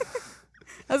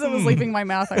 As it was leaving my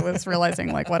mouth, I was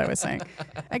realizing like what I was saying.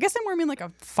 I guess I more mean like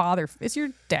a father. Is your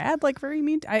dad like very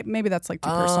mean? Maybe that's like too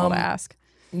personal to ask.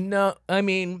 No, I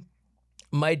mean,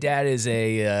 my dad is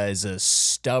a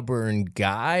stubborn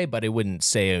guy, but I wouldn't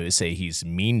say he's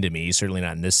mean to me. Certainly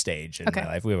not in this stage in Okay. my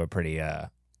life. We have a pretty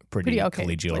Pretty okay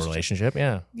collegial relationship. relationship.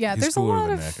 Yeah. Yeah, He's there's a cooler lot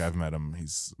than of. Nick. I've met him.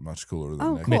 He's much cooler than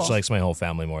Oh, Nick. cool. Mitch likes my whole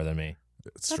family more than me.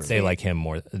 It's That's true. They like him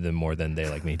more than they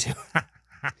like me too.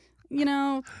 You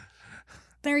know,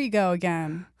 there you go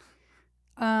again.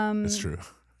 It's true.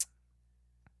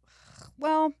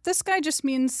 Well, this guy just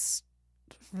means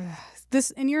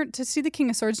this to see the King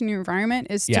of Swords in your environment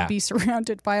is Yeah. to be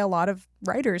surrounded by a lot of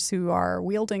writers who are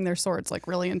wielding their swords like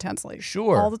really intensely.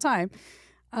 Sure. All the time.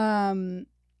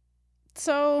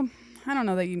 So I don't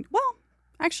know that well,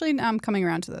 actually I'm coming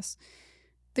around to this.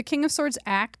 The King of Swords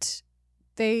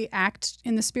they act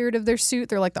in the spirit of their suit.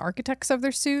 They're like the architects of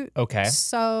their suit. Okay.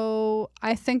 So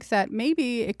I think that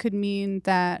maybe it could mean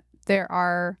that there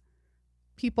are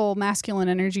people, masculine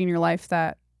energy in your life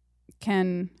that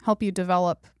can help you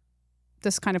develop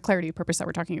this kind of clarity of purpose that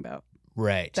we're talking about.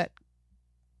 Right. That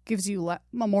gives you a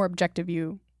more objective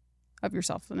view of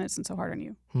yourself and it isn't so hard on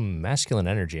you. Masculine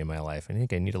energy in my life. I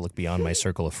think I need to look beyond my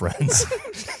circle of friends.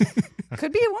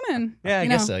 Could be a woman. Yeah, I you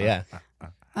guess know. so.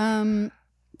 Yeah.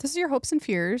 This is your hopes and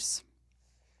fears.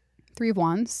 3 of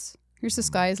Wands. Here's this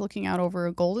guy is looking out over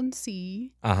a golden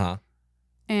sea. Uh-huh.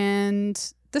 And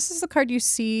this is the card you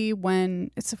see when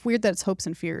it's weird that it's hopes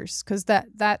and fears because that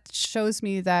shows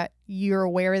me that you're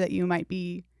aware that you might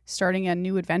be starting a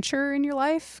new adventure in your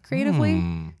life creatively.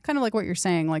 Kind of like what you're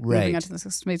saying, like moving Right. on to the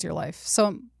next phase of your life.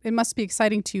 So it must be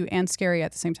exciting to you and scary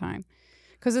at the same time.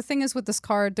 Because the thing is with this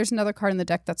card, there's another card in the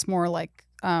deck that's more like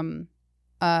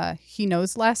he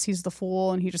knows less. He's the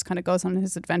fool and he just kind of goes on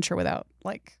his adventure without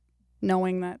like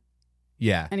knowing that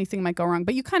Yeah. anything might go wrong.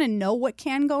 But you kind of know what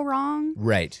can go wrong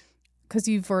Right. because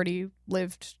you've already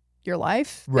lived your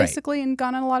life Right. basically and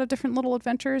gone on a lot of different little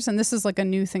adventures. And this is like a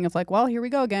new thing of like, well, here we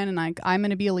go again. And I'm going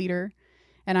to be a leader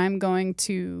and I'm going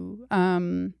to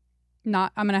I'm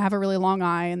going to have a really long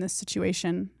eye in this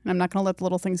situation and I'm not going to let the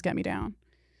little things get me down.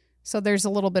 So there's a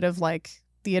little bit of like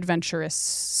the adventurous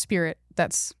spirit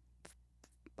that's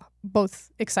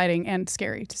both exciting and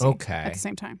scary to see Okay. at the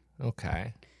same time.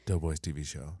 Okay. Doughboys TV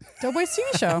show. Doughboys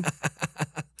TV show.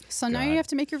 So now you have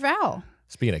to make your vow.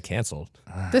 Speaking of canceled.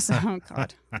 This oh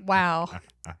god. Wow.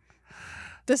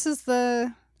 This is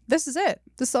it. This is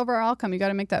the overall outcome. You got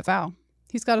to make that vow.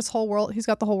 He's got the whole world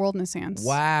in his hands.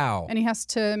 Wow. And he has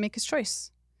to make his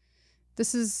choice.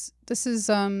 This is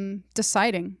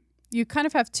deciding. You kind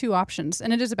of have 2 options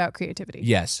and it is about creativity.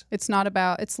 Yes. It's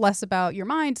less about your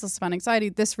mind, it's less about anxiety.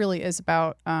 This really is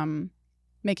about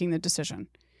making the decision.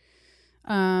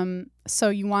 So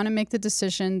you want to make the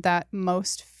decision that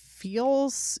most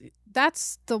feels.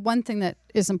 That's the one thing that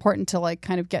is important to like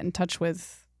kind of get in touch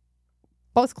with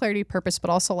both clarity, purpose, but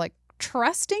also like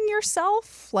trusting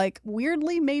yourself. Like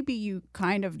weirdly, maybe you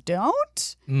kind of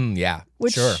don't, Yeah.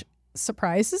 which Sure.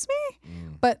 surprises me.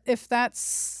 But if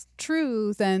that's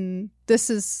true, then this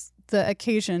is the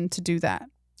occasion to do that.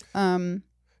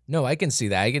 No, I can see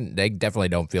that. I definitely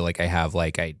don't feel like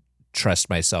I trust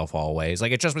myself always.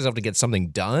 Like I trust myself to get something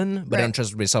done, but I Right. don't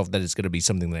trust myself that it's going to be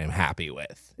something that I'm happy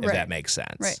with, if Right. that makes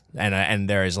sense. Right. And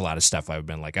there is a lot of stuff I've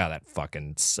been like, oh, that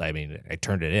fucking, I mean, I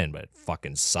turned it in, but it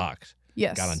fucking sucked.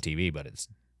 Yes. Got on TV, but it's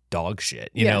dog shit.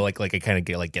 You Yeah. know, like I kind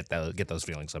of get those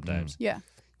feelings sometimes. Yeah.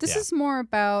 This Yeah. is more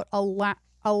about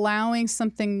allowing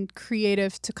something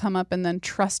creative to come up and then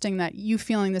trusting that you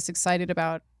feeling this excited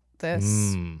about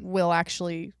this will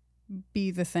actually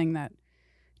be the thing that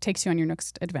takes you on your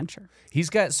next adventure. He's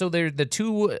got so there the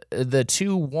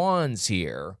two wands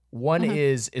here. One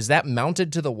is that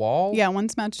mounted to the wall? Yeah,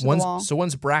 one's mounted to the wall. So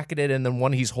one's bracketed, and then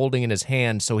one he's holding in his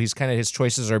hand. So he's kind of his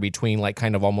choices are between like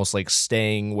kind of almost like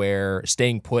staying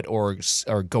put or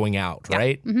going out,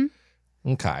 right?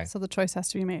 Mm-hmm. Okay. So the choice has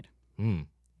to be made. I'm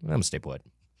gonna stay put.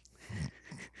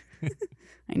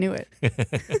 I knew it.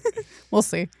 We'll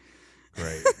see.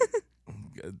 Great.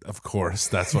 Of course,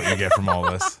 that's what you get from all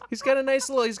this. He's got a nice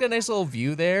little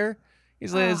view there.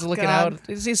 He's looking God. out.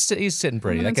 He's sitting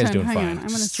pretty. That Gonna guy's doing hang fine. on, I'm gonna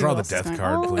Just see draw what the else is death going-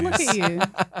 card, Look please.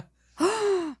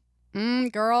 at you.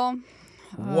 Girl.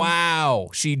 Wow,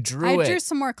 she drew I it. drew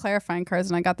some more clarifying cards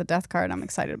and I got the death card. I'm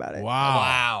excited about it.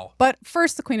 Wow. But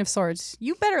first, the Queen of Swords.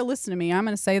 You better listen to me. I'm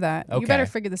going to say that. You Okay. better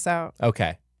figure this out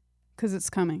Okay. because it's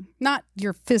coming. Not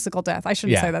your physical death. I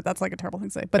shouldn't Yeah. say that. That's like a terrible thing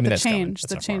to say. But I mean, the that's coming. change. That's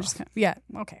The not change far is coming. Yeah.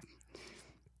 Okay.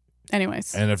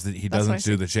 Anyways. And if he That's what I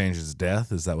doesn't do the change, it's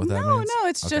death. Is that what that no, means? no.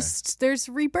 It's Okay. just there's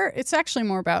rebirth. It's actually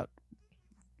more about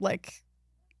like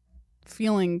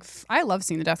feeling. I love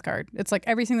seeing the death card. It's like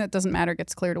everything that doesn't matter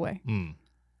gets cleared away.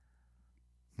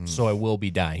 So I will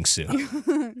be dying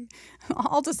soon.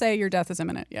 I'll just say your death is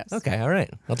imminent. Yes. Okay, all right.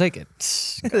 I'll take it.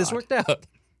 This worked out.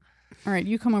 All right.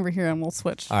 You come over here and we'll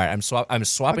switch. All right, I'm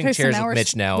swapping Okay, so chairs now with we're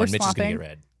Mitch now, we're and Mitch is going to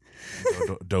swapping. get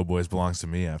red. Doughboys belongs to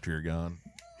me after you're gone.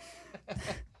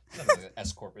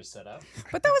 S corp is set up.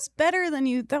 But that was better than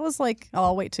you. That was like, oh,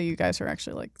 I'll wait till you guys are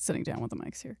actually like sitting down with the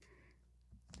mics here.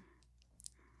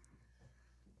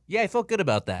 Yeah, I felt good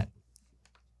about that.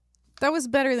 That was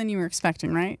better than you were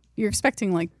expecting, right? You're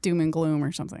expecting like doom and gloom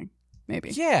or something,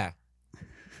 maybe. Yeah.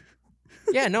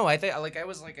 Yeah, no, I think like I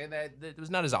was like it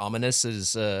was not as ominous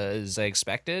as I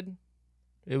expected.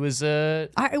 It was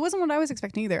It wasn't what I was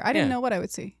expecting either. I didn't Yeah. know what I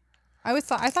would see. I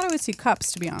thought I would see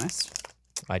cups, to be honest.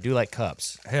 I do like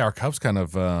cups. Hey, our cups kind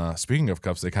of, speaking of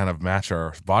cups, they kind of match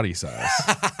our body size.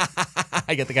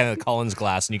 I get the kind of the Collins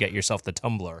glass, and you get yourself the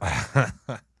tumbler.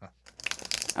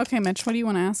 Okay, Mitch, what do you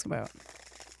want to ask about?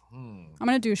 I'm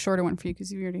gonna do a shorter one for you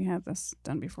because you already had this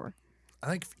done before.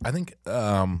 I think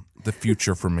the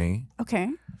future for me. Okay.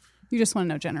 You just want to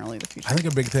know generally the future. I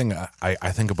think a big thing. I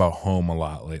think about home a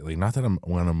lot lately. Not that I'm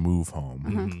going to move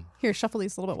home, Here, shuffle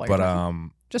these a little bit while but you're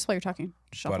talking. Just while you're talking,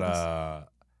 shuffle but these.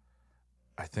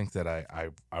 I think that I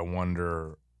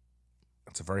wonder.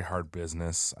 It's a very hard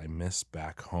business. I miss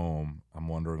back home. I'm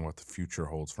wondering what the future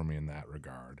holds for me in that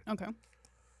regard. Okay.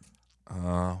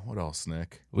 What else,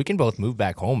 Nick? We can both move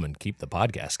back home and keep the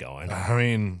podcast going. I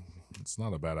mean, it's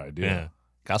not a bad Yeah. idea.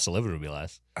 Cost of living would be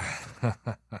less.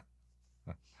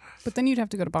 But then you'd have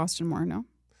to go to Boston more, no?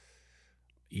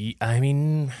 I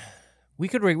mean, we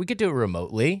could do it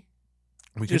remotely.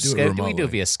 We Do could do Skype. it remotely. We do it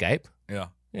via Skype. Yeah,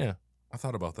 Yeah. I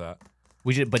thought about that.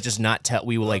 But just not tell.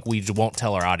 We won't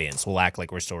tell our audience. We'll act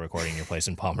like we're still recording your place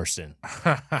in Palmerston.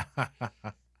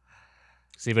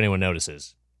 See if anyone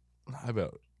notices. I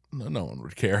bet no one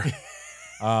would care.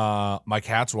 My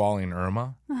cats, Wally and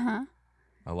Irma. Uh-huh.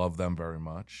 I love them very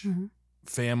much. Mhm.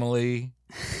 Family.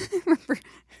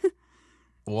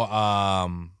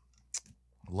 Well,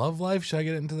 love life. Should I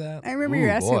get into that? I remember you Ooh,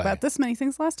 asking boy. about this many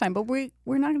things last time, but we're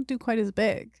not going to do quite as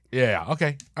big. Yeah.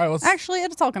 Okay. All right. Let's. Actually,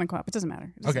 it's all going to come up. It doesn't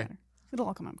matter. It doesn't Okay. matter. It'll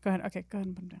all come up. Go ahead. Okay, go ahead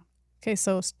and put them down. Okay,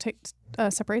 so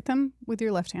separate them with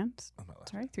your left hand.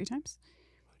 Sorry, 3 times.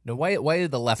 No, why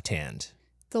the left hand?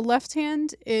 The left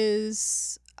hand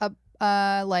is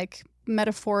like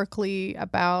metaphorically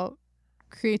about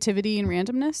creativity and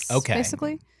randomness. Okay.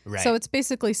 Basically. Right. So it's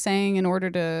basically saying in order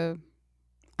to,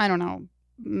 I don't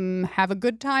know, have a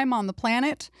good time on the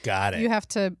planet, Got it. you have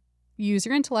to use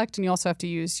your intellect and you also have to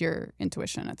use your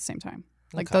intuition at the same time.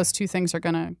 Like Okay. those two things are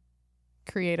going to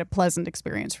create a pleasant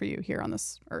experience for you here on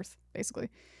this earth, basically.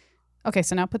 Okay,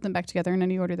 so now put them back together in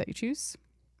any order that you choose.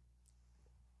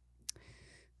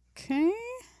 Okay.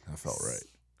 That felt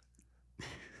right.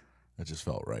 That just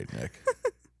felt right, Nick.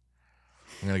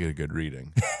 I'm gonna get a good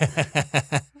reading.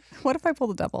 What if I pull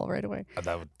the devil right away?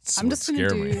 That would I'm just gonna scare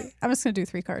do. me. I'm just gonna do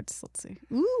 3 cards. Let's see.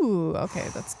 Ooh, okay,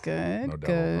 that's good. No devil.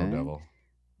 good. No devil.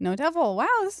 No devil. Wow,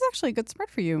 this is actually a good spread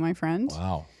for you, my friend.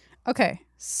 Wow. Okay,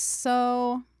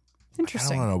 so I don't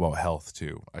interesting. want to know about health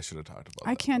too. I should have talked about.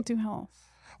 I that, can't but- do health.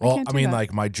 Well, can't I do mean, that.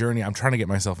 like my journey. I'm trying to get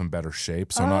myself in better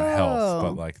shape, so not health,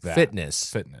 but like that Fitness.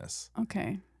 Fitness.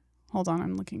 Okay, hold on.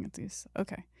 I'm looking at these.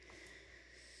 Okay,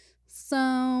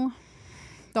 so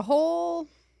the whole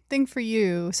thing for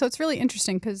you. So it's really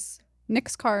interesting because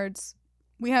Nick's cards.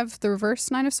 We have the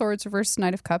reverse 9 of Swords, reverse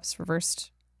Knight of Cups,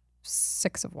 reversed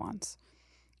 6 of Wands,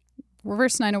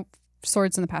 reverse 9 of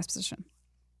Swords in the past position.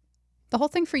 The whole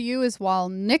thing for you is while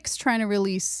Nick's trying to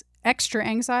release extra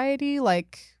anxiety,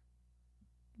 like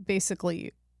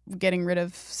basically getting rid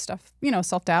of stuff,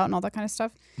 self-doubt and all that kind of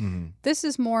stuff. Mm-hmm. This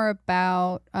is more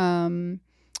about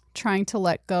trying to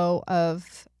let go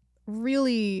of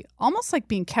really almost like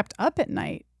being kept up at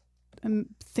night and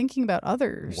thinking about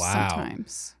others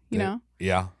sometimes, you know?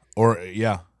 Yeah. Or,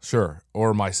 yeah, sure.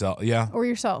 Or myself. Yeah. Or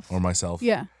yourself. Or myself.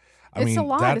 Yeah. I mean, a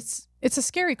lot. that- It's a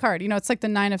scary card. It's like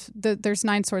there's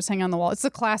 9 swords hanging on the wall. It's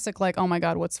the classic, like, oh my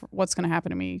God, what's going to happen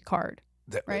to me card.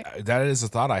 Right. That is a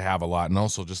thought I have a lot, and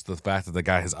also just the fact that the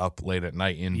guy is up late at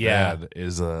night in bed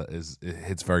is it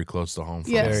hits very close to home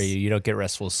for Yes. me. You don't get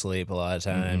restful sleep a lot of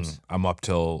times. I'm up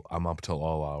till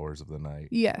all hours of the night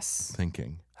Yes.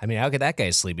 thinking. I mean, how could that guy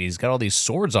sleep? He's got all these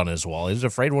swords on his wall. He's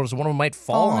afraid one of them might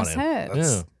fall on his him. head.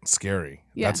 That's scary.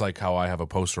 Yeah. That's like how I have a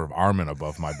poster of Armin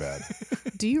above my bed.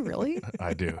 Do you really?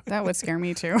 I do. That would scare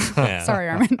me too. Yeah. Sorry,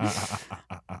 Armin.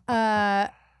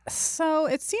 So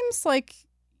it seems like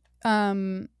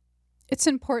it's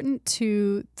important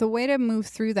the way to move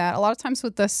through that. A lot of times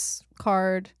with this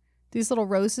card, these little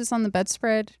roses on the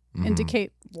bedspread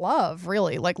indicate love,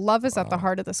 really. Like love is at the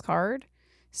heart of this card.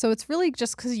 So it's really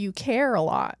just because you care a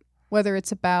lot, whether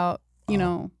it's about,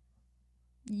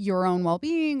 your own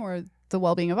well-being or the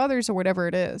well-being of others or whatever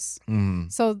it is.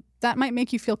 So that might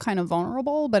make you feel kind of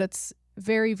vulnerable, but it's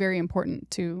very, very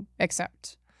important to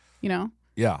accept,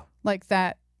 Yeah. like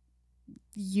that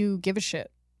you give a shit.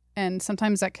 And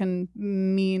sometimes that can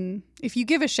mean if you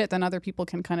give a shit, then other people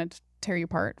can kind of tear you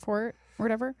apart for it or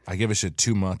whatever. I give a shit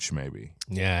too much, maybe.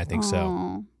 Yeah, I think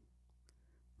so.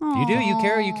 Aw. You do. You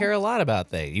Aw. care a lot about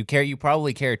things. You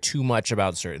probably care too much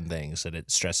about certain things that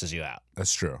it stresses you out.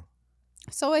 That's true.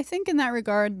 So I think in that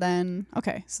regard, then,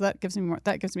 okay, so that gives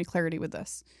me clarity with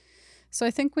this. So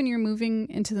I think when you're moving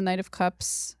into the Knight of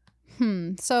Cups,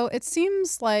 so it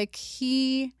seems like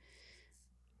he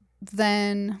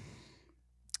then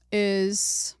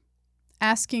is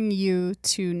asking you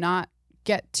to not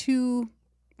get too,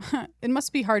 it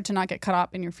must be hard to not get caught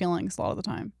up in your feelings a lot of the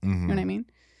time. You know what I mean?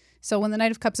 So when the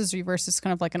Knight of Cups is reversed, it's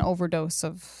kind of like an overdose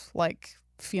of like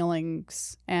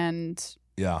feelings and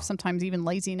sometimes even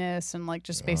laziness and like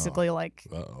just basically like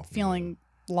feeling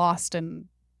lost in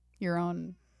your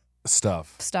own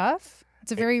stuff.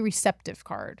 It's a very receptive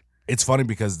card. It's funny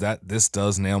because this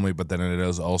does nail me, but then it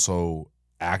is also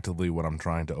actively what I'm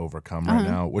trying to overcome right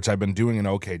now, which I've been doing an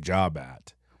okay job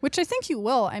at. Which I think you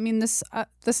will. I mean, this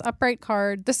upright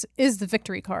card, this is the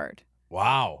victory card.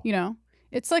 Wow.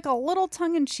 It's like a little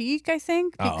tongue-in-cheek, I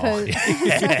think, because...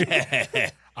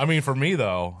 I mean, for me,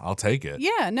 though, I'll take it.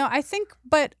 Yeah, no, I think...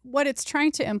 But what it's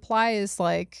trying to imply is,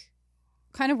 like,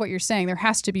 kind of what you're saying. There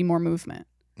has to be more movement.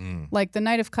 Like, the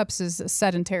Knight of Cups is a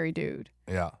sedentary dude.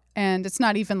 Yeah. And it's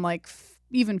not even, like,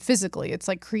 even physically. It's,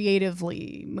 like,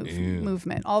 creatively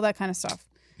movement, all that kind of stuff.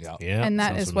 Yeah. And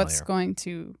that sounds is what's familiar. going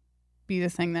to be the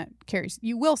thing that carries...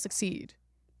 You will succeed,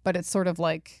 but it's sort of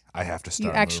like... I have to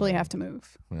start You actually moving. have to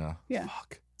move. Yeah.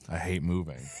 Fuck. I hate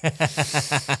moving.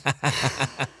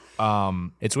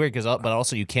 It's weird but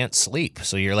also you can't sleep,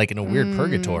 so you're like in a weird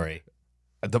purgatory.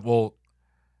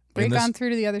 Break on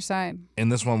through to the other side. In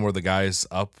this one where the guy's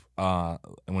up, and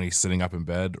when he's sitting up in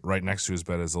bed, right next to his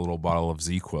bed is a little bottle of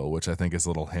ZzzQuil, which I think is a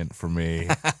little hint for me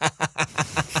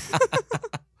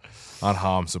on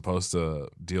how I'm supposed to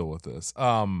deal with this.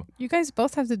 You guys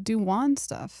both have to do wand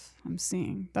stuff. I'm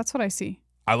seeing. That's what I see.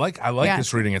 I like Yeah.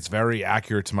 this reading. It's very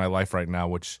accurate to my life right now,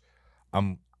 which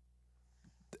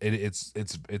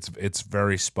it's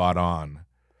very spot on.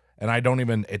 And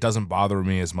it doesn't bother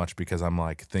me as much because I'm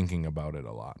like thinking about it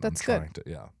a lot. That's I'm good. trying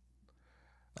to,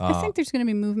 I think there's going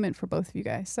to be movement for both of you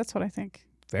guys. That's what I think.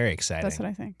 Very exciting. That's what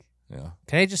I think. yeah.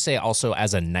 Can I just say also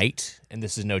as a knight, and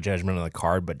this is no judgment on the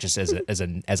card, but just as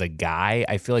a guy,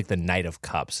 I feel like the Knight of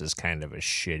Cups is kind of a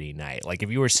shitty knight. Like if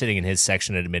you were sitting in his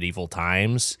section at medieval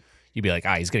times, you'd be like,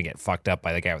 he's gonna get fucked up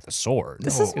by the guy with the sword.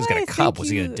 This is He's why got I a cup. think What's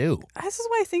he gonna do? This is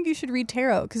why I think you should read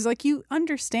tarot because like you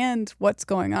understand what's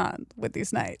going on with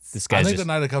these knights. This I guy's think just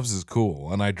the Knight of Cups is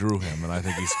cool, and I drew him, and I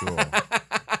think he's cool.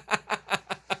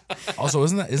 Also,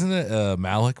 isn't it a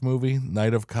Malik movie,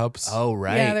 Knight of Cups? oh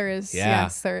right, Yeah, there is. Yeah.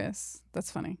 Yes, there is. That's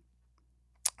funny.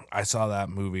 I saw that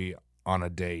movie on a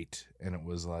date, and it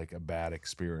was like a bad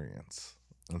experience.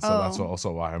 And so that's Oh.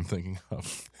 also why I'm thinking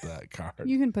of that card.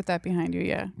 You can put that behind you.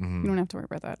 Yeah, Mhm. you don't have to worry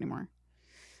about that anymore.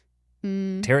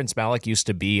 Terrence Malick used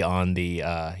to be on the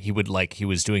he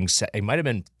might have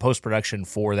been post production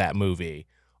for that movie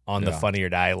on the Yeah. Funny or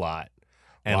Die lot.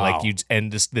 And Wow.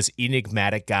 this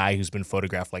enigmatic guy who's been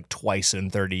photographed like twice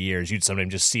in 30 years, you'd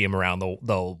sometimes just see him around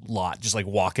the lot, just like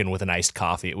walking with an iced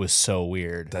coffee. It was so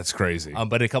weird. That's crazy.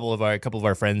 But a couple of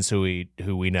our friends who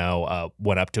we know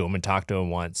went up to him and talked to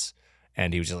him once,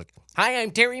 and he was just like, Hi,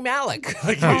 I'm Terry Malick.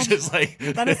 Like, you're just like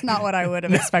That is not what I would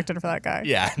have expected for that guy.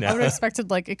 Yeah, no. I would have expected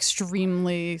like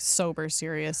extremely sober,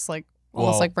 serious, like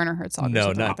almost Well, like Werner Herzog or no,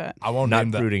 something not- like that. I won't not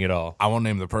name brooding at all. I won't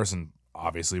name the person,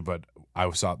 obviously, but I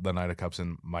saw the Night of Cups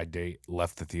and my date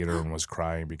left the theater and was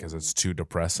crying because it's too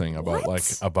depressing about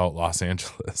about Los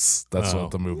Angeles. That's Oh.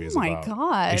 what the movie is Oh my about.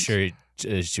 god! You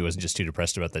sure she wasn't just too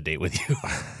depressed about the date with you?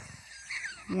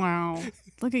 Wow,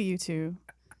 look at you two.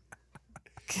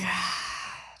 God.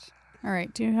 All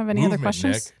right. Do you have any other Movement,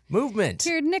 questions? Nick. Movement.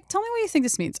 Here, Nick, tell me what you think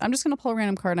this means. I'm just going to pull a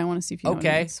random card and I want to see if you know what it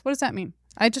Okay. means. What does that mean?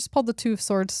 I just pulled the Two of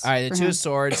Swords. All right, the for Two him. of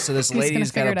Swords. So this He's gonna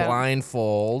lady's got figure a it out.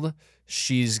 blindfold.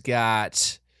 She's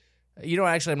got. You know,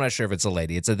 actually, I'm not sure if it's a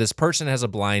lady. This person has a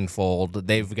blindfold.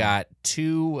 They've got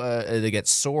two. They get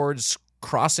swords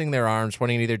crossing their arms,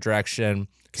 pointing in either direction.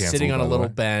 Canceled, sitting on by a the little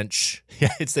way. bench. Yeah,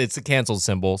 it's a canceled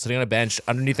symbol. Sitting on a bench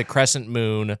underneath a crescent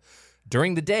moon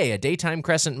during the day, a daytime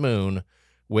crescent moon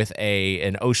with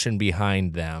an ocean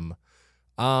behind them.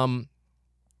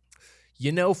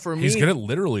 You know, for me, He's good at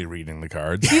literally reading the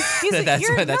cards. That's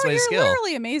you're, my no, you're skill.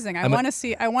 literally amazing. I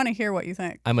want to hear what you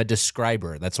think. I'm a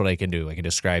describer. That's what I can do. I can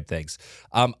describe things.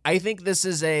 I think this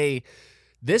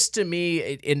to me,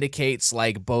 it indicates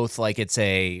like both like it's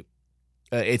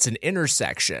an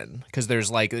intersection because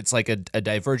there's like it's like a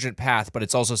divergent path, but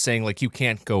it's also saying like you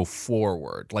can't go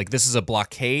forward. Like this is a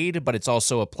blockade, but it's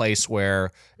also a place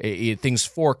where things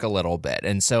fork a little bit,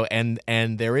 and so and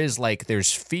there is like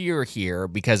there's fear here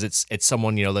because it's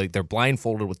someone, you know, like they're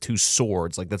blindfolded with two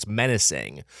swords, like that's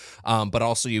menacing, but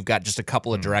also you've got just a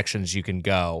couple of directions you can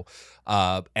go,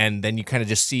 and then you kind of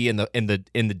just see in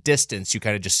the distance you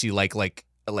kind of just see like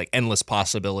endless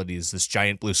possibilities, this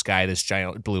giant blue sky, this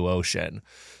giant blue ocean.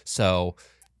 So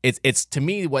it's to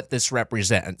me what this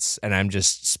represents, and I'm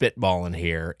just spitballing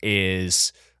here,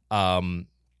 is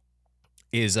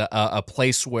a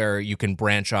place where you can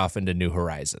branch off into new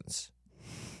horizons.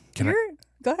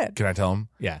 Go ahead. Can I tell him?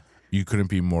 Yeah. You couldn't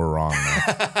be more wrong.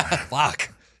 man. Fuck.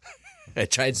 I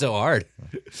tried so hard.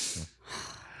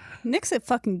 Nick's a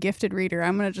fucking gifted reader.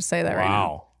 I'm gonna just say that right now.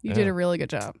 Wow. You did a really good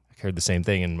job. I heard the same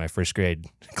thing in my first grade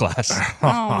class.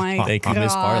 Oh my Thank you,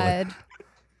 Miss Farley. god!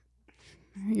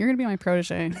 You're gonna be my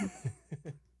protege.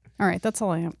 All right, that's all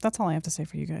I have. That's all I have to say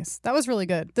for you guys. That was really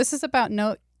good. This is about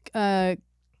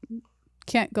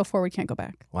can't go forward, can't go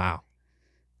back. Wow.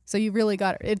 So you really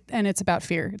got it, and it's about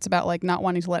fear. It's about like not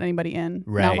wanting to let anybody in,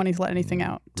 Right. not wanting to let anything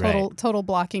out. Total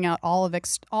blocking out all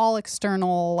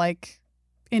external like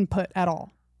input at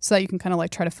all, so that you can kind of like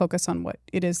try to focus on what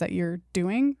it is that you're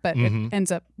doing, but Mhm. it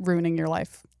ends up ruining your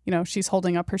life. You know, she's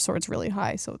holding up her swords really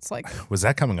high, so it's like Was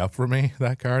that coming up for me?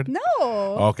 That card? no.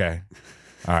 Okay.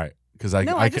 All right. Because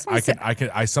No, I just wanna say-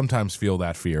 I sometimes feel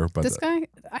that fear, but This guy,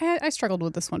 I struggled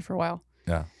with this one for a while.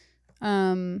 yeah,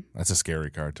 Um, that's a scary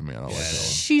card to me. I don't like that one.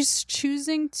 she's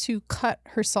choosing to cut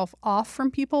herself off from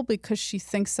people because she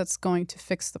thinks that's going to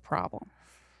fix the problem.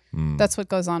 Mm. That's what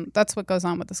goes on. That's what goes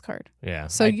on with this card. Yeah.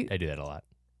 So I do that a lot.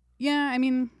 Yeah, I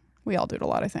mean, we all do it a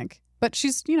lot, I think. But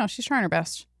she's trying her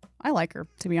best. I like her,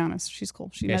 to be honest. She's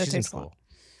cool. She Yeah, she meditates seems a lot.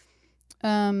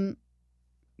 cool.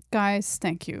 Guys,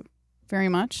 thank you very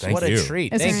much. Thank What you. a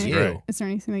treat. Is Thank there, you. Is there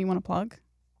anything that you want to plug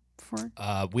for?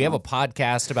 We have a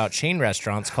podcast about chain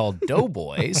restaurants called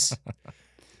Doughboys,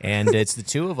 and it's the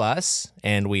two of us,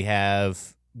 and we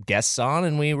have guests on,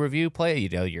 and we review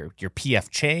your P.F.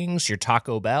 Chang's, your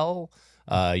Taco Bell,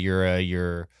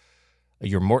 your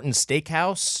Morton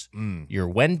Steakhouse, your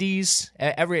Wendy's,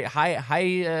 every high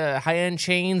end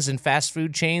chains and fast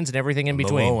food chains and everything in The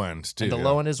between. low end, too, and the yeah.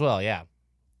 low end as well. Yeah,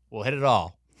 we'll hit it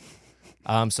all.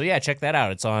 So yeah, check that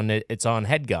out. It's on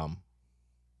HeadGum.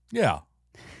 Yeah.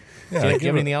 Do you have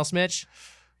anything else, Mitch?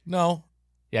 No.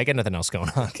 Yeah, I got nothing else going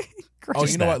on. Oh,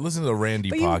 Just you know that. what? Listen to the Randy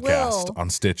But you podcast will. on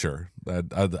Stitcher.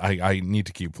 I need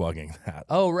to keep plugging that.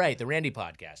 Oh, right. The Randy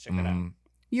podcast. Check it out. Mm,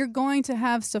 You're going to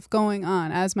have stuff going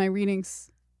on, as my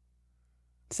readings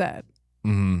said.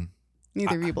 mhm.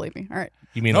 Neither of you believe me. All right.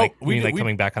 You mean No, we we-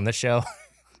 coming back on this show?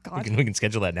 God. we can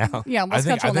schedule that now. Yeah, we'll I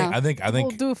think schedule now. I think We'll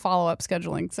do a follow-up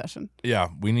scheduling session. yeah,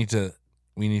 we need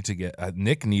to get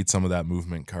Nick needs some of that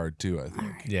movement card too, I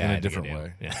think. Yeah, in I a think different I do.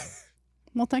 way. Yeah.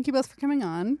 Well, thank you both for coming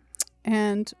on.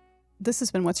 And this has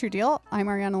been What's Your Deal? I'm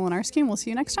Ariana Lenarski, and we'll see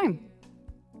you next time.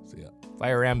 See ya.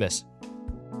 Fire Rambus.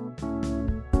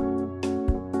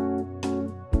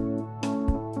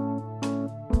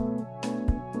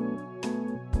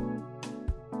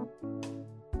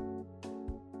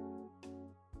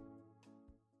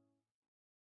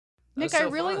 Nick, was I so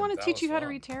really fun. want to That teach was you how to fun.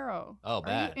 read tarot. Oh, Are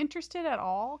bad. you interested at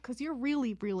all? Because you're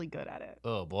really, really good at it.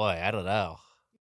 Oh boy, I don't know.